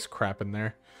dump all this crap in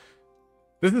there.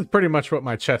 This is pretty much what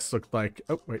my chest looked like.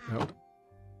 Oh, wait, no.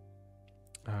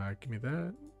 Give me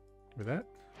that. Give me that.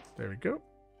 There we go.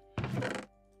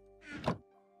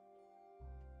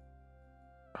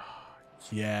 Oh,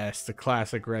 yes, the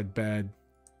classic red bed.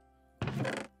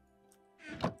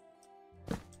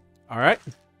 All right.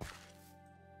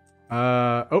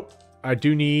 Oh, I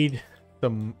do need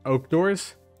some oak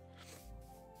doors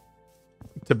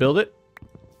to build it.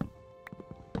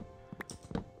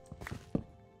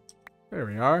 There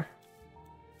we are.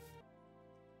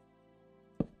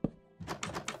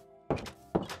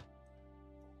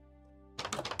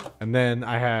 And then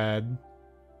I had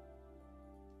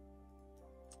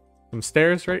some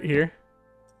stairs right here.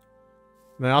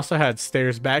 And I also had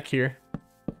stairs back here.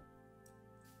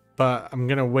 But I'm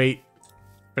gonna wait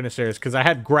finish stairs because I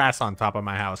had grass on top of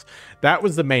my house. That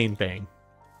was the main thing.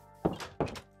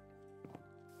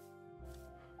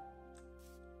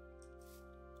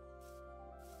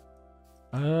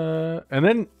 And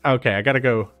then okay, I gotta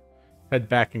go head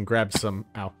back and grab some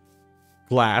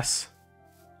glass.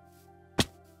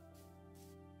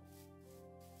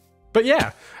 But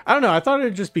yeah, I don't know. I thought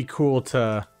it'd just be cool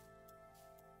to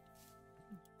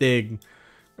dig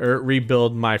or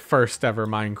rebuild my first ever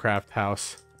Minecraft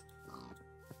house.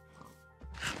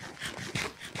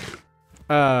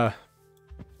 Again,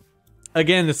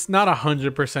 it's not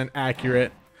 100%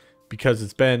 accurate because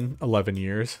it's been 11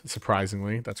 years,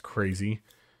 surprisingly. That's crazy.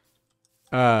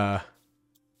 But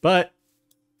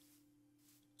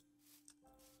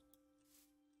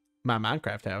my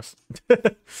Minecraft house.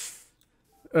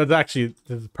 It's actually,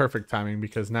 this is perfect timing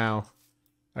because now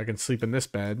I can sleep in this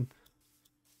bed,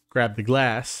 grab the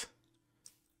glass.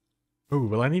 Ooh,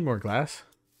 will I need more glass?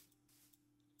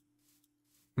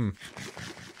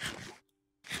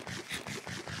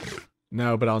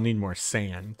 No, but I'll need more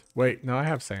sand. Wait, no, I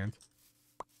have sand.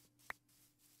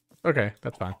 Okay,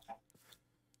 that's fine.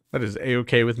 That is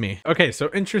a-okay with me. Okay, so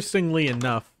interestingly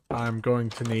enough, I'm going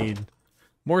to need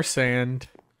more sand.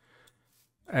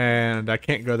 And I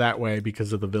can't go that way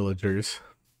because of the villagers.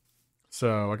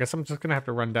 So I guess I'm just going to have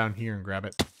to run down here and grab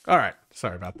it. All right.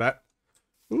 Sorry about that.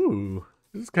 Ooh,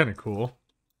 this is kind of cool.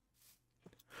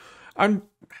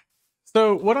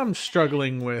 So what I'm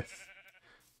struggling with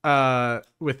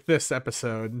this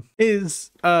episode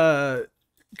is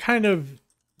kind of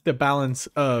the balance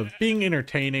of being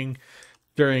entertaining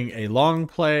during a long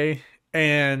play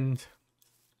and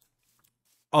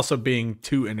also being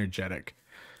too energetic.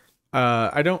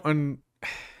 I don't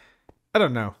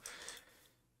know.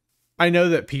 I know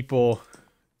that people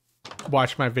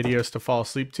watch my videos to fall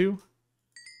asleep to,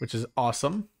 which is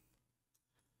awesome.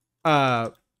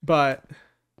 But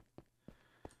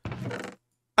I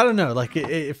don't know, like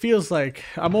it feels like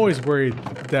I'm always worried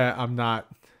that I'm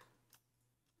not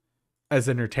as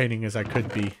entertaining as I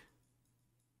could be.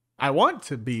 I want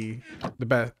to be the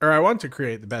best, or I want to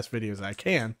create the best videos I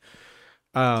can.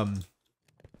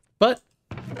 But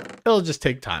it'll just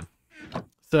take time.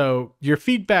 So your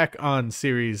feedback on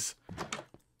series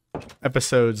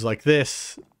episodes like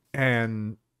this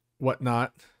and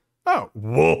whatnot. Oh,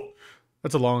 whoa.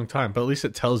 That's a long time, but at least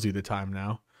it tells you the time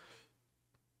now.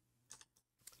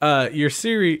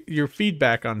 Your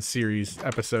feedback on series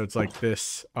episodes like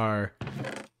this are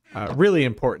really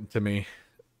important to me.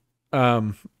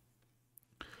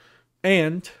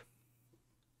 And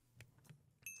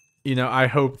you know, I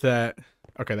hope that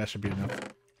okay, that should be enough.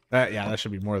 That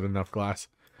should be more than enough glass.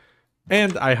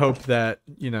 And I hope that,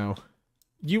 you know,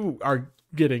 you are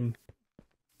getting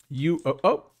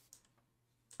oh,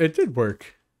 it did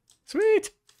work.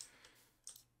 Sweet.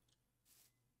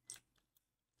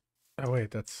 Oh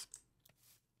wait, that's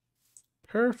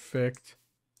perfect.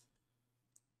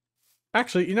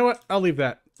 Actually, you know what? I'll leave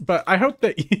that. But I hope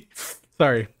that you,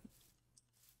 sorry.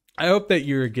 I hope that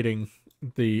you're getting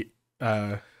the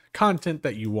content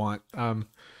that you want.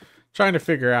 Trying to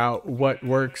figure out what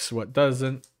works, what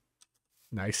doesn't.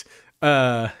 Nice.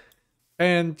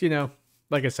 And you know,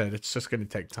 like I said, it's just going to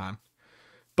take time.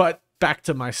 But back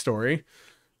to my story.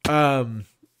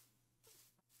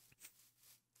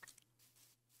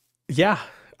 Yeah,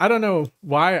 I don't know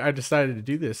why I decided to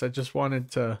do this. I just wanted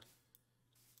to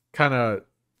kind of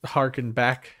harken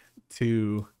back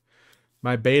to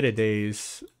my beta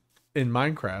days in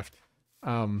Minecraft.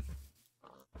 I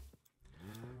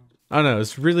don't know,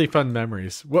 it's really fun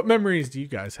memories. What memories do you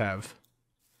guys have?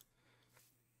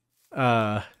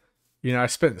 You know, I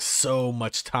spent so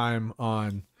much time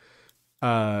on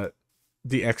the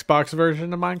Xbox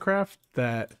version of Minecraft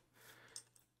that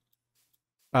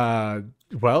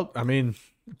well, I mean,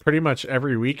 pretty much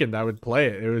every weekend I would play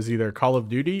it. It was either Call of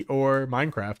Duty or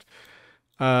Minecraft.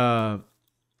 Uh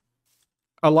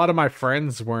a lot of my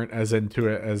friends weren't as into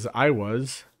it as I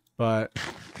was, but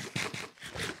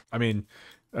I mean,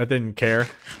 I didn't care.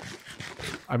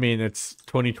 I mean, it's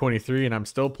 2023 and I'm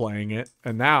still playing it,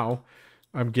 and now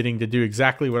I'm getting to do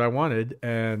exactly what I wanted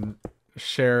and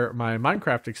share my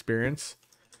Minecraft experience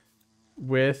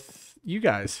with you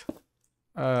guys.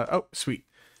 Oh, sweet.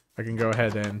 I can go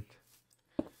ahead and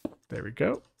there we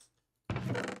go.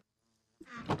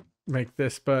 Make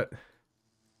this, but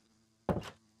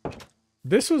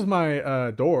this was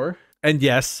my door. And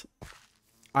yes,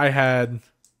 I had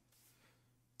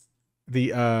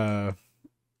the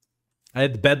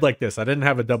bed like this. I didn't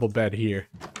have a double bed here.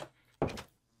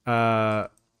 Did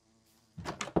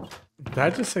I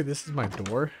just say this is my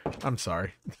door? I'm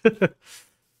sorry.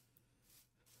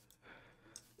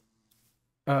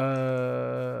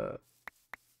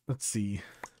 Let's see.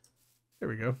 There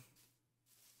we go.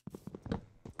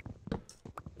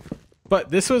 But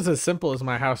this was as simple as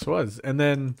my house was. And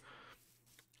then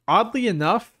oddly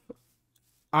enough,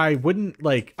 I wouldn't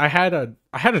like I had a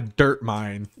dirt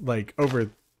mine like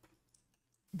over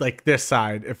like this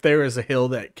side. If there was a hill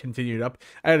that continued up,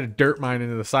 I had a dirt mine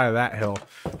into the side of that hill.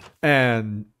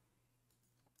 And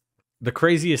the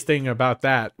craziest thing about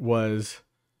that was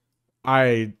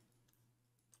I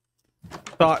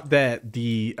thought that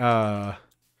the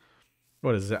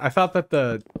what is it? I thought that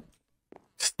the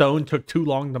stone took too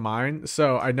long to mine,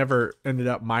 so I never ended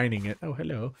up mining it. Oh,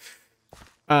 hello.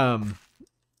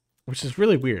 Which is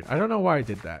really weird. I don't know why I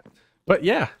did that. But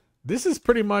yeah, this is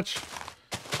pretty much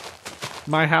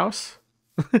my house.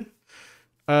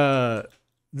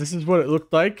 This is what it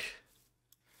looked like.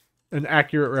 An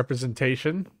accurate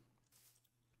representation.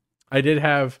 I did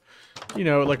have, you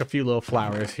know, like a few little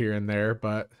flowers here and there,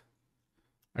 but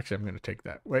actually I'm going to take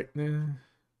that. Wait.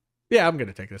 Yeah, I'm going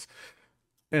to take this.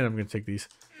 And I'm going to take these.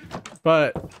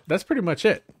 But that's pretty much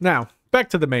it. Now, back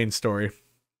to the main story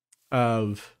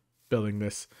of building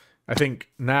this. I think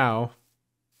now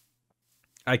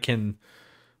I can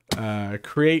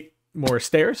create more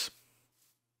stairs.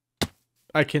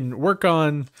 I can work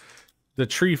on the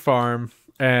tree farm,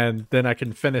 and then I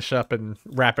can finish up and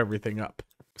wrap everything up.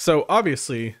 So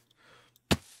obviously,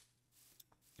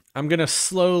 I'm going to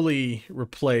slowly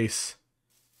replace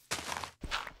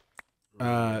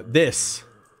this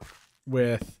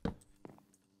with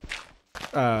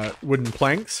wooden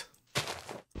planks.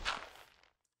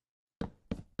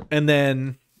 And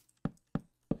then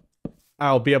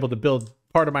I'll be able to build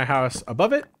part of my house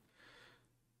above it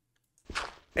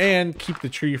and keep the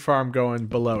tree farm going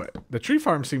below it. The tree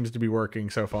farm seems to be working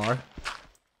so far,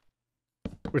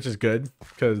 which is good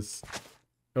because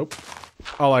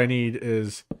all I need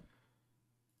is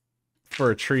for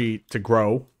a tree to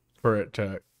grow for it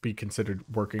to be considered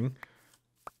working.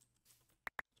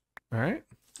 All right.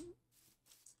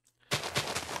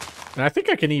 And I think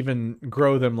I can even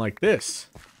grow them like this.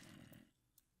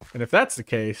 And if that's the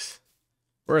case,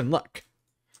 we're in luck.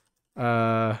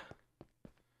 But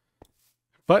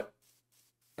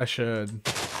I should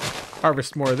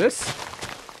harvest more of this.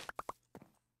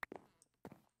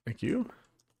 Thank you.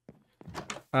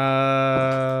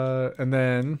 And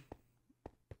then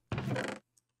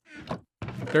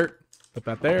dirt. Put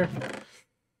that there.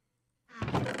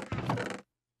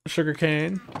 Sugar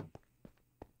cane.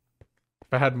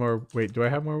 If I had more, wait, do I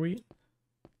have more wheat?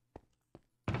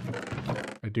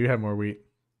 I do have more wheat.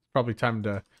 Probably time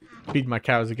to feed my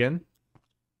cows again.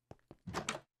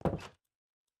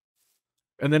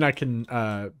 And then I can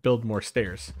build more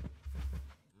stairs.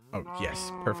 Oh,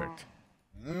 yes. Perfect.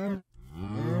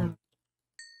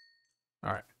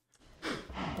 Alright.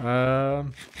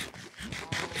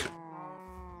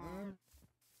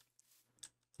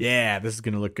 Yeah, this is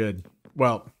going to look good.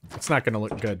 Well, it's not going to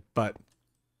look good, but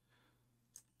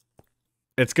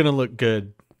it's going to look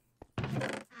good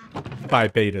by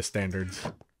beta standards.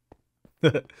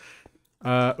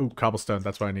 Ooh, cobblestone.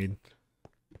 That's what I need.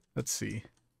 Let's see.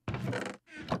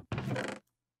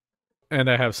 And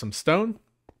I have some stone.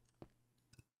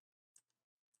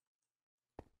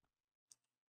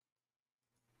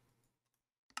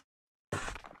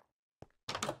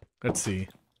 Let's see.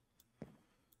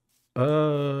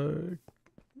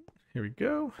 Here we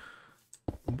go.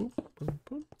 Boom, boom,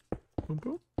 boom, boom,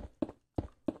 boom.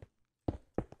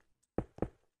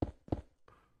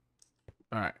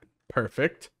 All right,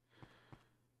 perfect.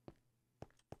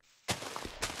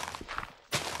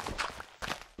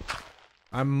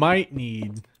 I might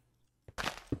need...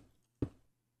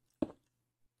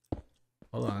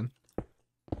 Hold on.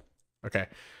 Okay.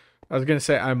 I was going to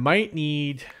say I might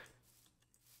need...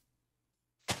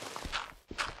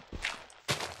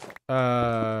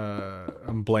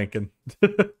 I'm blanking.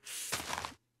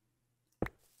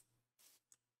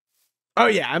 Oh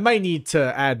yeah, I might need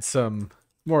to add some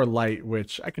more light,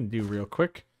 which I can do real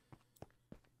quick.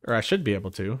 Or I should be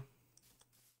able to.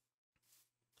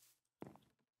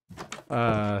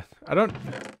 I don't...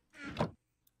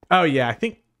 Oh yeah, I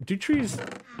think... Do trees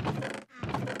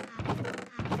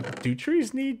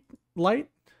need light?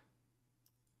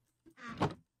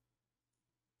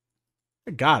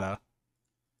 I gotta.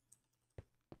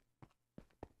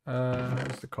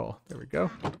 Where's the call? There we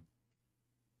go.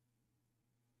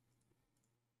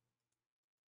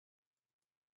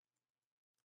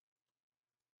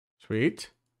 Sweet.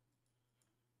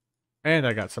 And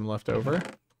I got some left over.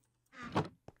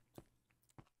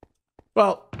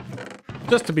 Well,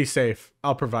 just to be safe,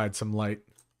 I'll provide some light.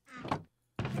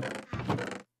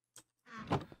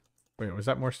 Wait, was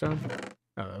that more stone?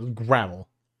 Oh, that was gravel.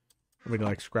 Nobody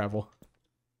likes gravel.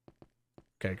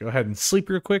 Okay, go ahead and sleep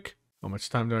real quick. How much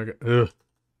time do I got? Ugh.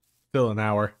 Still an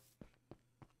hour.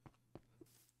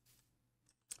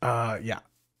 Yeah.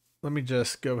 Let me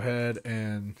just go ahead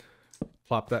and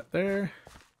plop that there.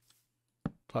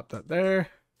 Plop that there.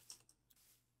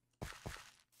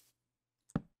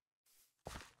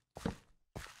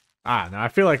 Ah, no, I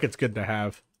feel like it's good to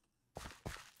have.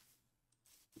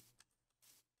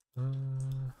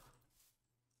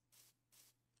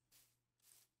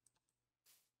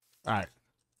 Alright.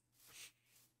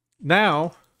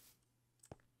 Now...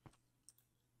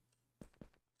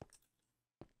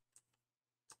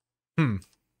 I'm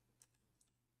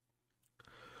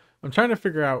trying to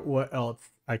figure out what else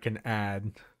I can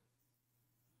add.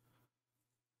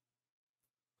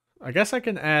 I guess I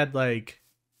can add, like,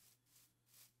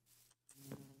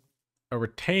 a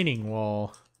retaining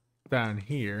wall down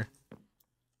here.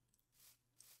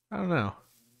 I don't know.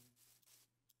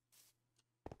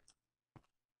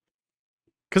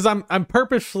 Because I'm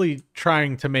purposely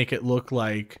trying to make it look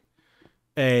like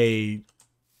a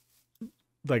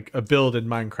build in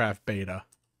Minecraft beta.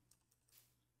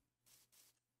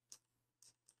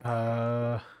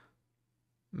 Well,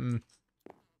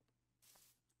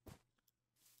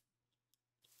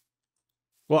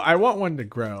 I want one to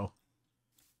grow.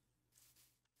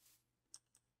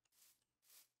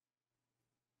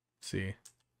 Let's see.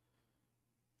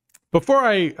 Before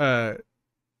I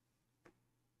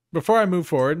move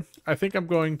forward, I think I'm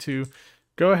going to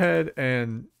go ahead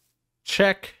and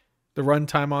check the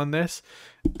runtime on this,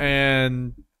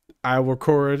 and I will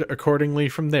record accordingly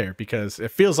from there, because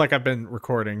it feels like I've been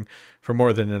recording for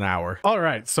more than an hour. All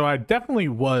right, so I definitely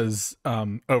was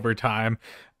over time.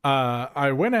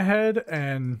 I went ahead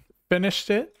and finished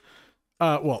it.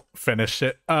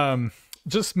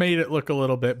 Just made it look a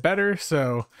little bit better,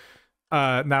 so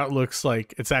now it looks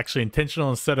like it's actually intentional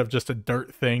instead of just a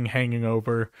dirt thing hanging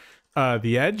over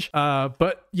the edge.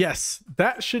 But yes,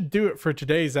 that should do it for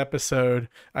today's episode.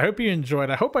 I hope you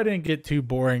enjoyed. I hope I didn't get too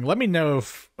boring. Let me know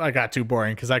if I got too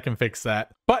boring, because I can fix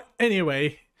that. But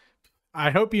anyway,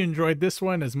 I hope you enjoyed this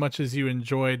one as much as you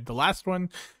enjoyed the last one.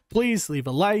 Please leave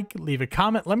a like, leave a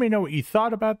comment. Let me know what you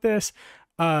thought about this.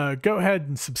 Go ahead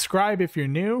and subscribe if you're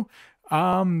new.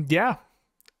 Yeah.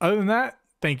 Other than that,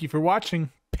 thank you for watching.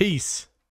 Peace.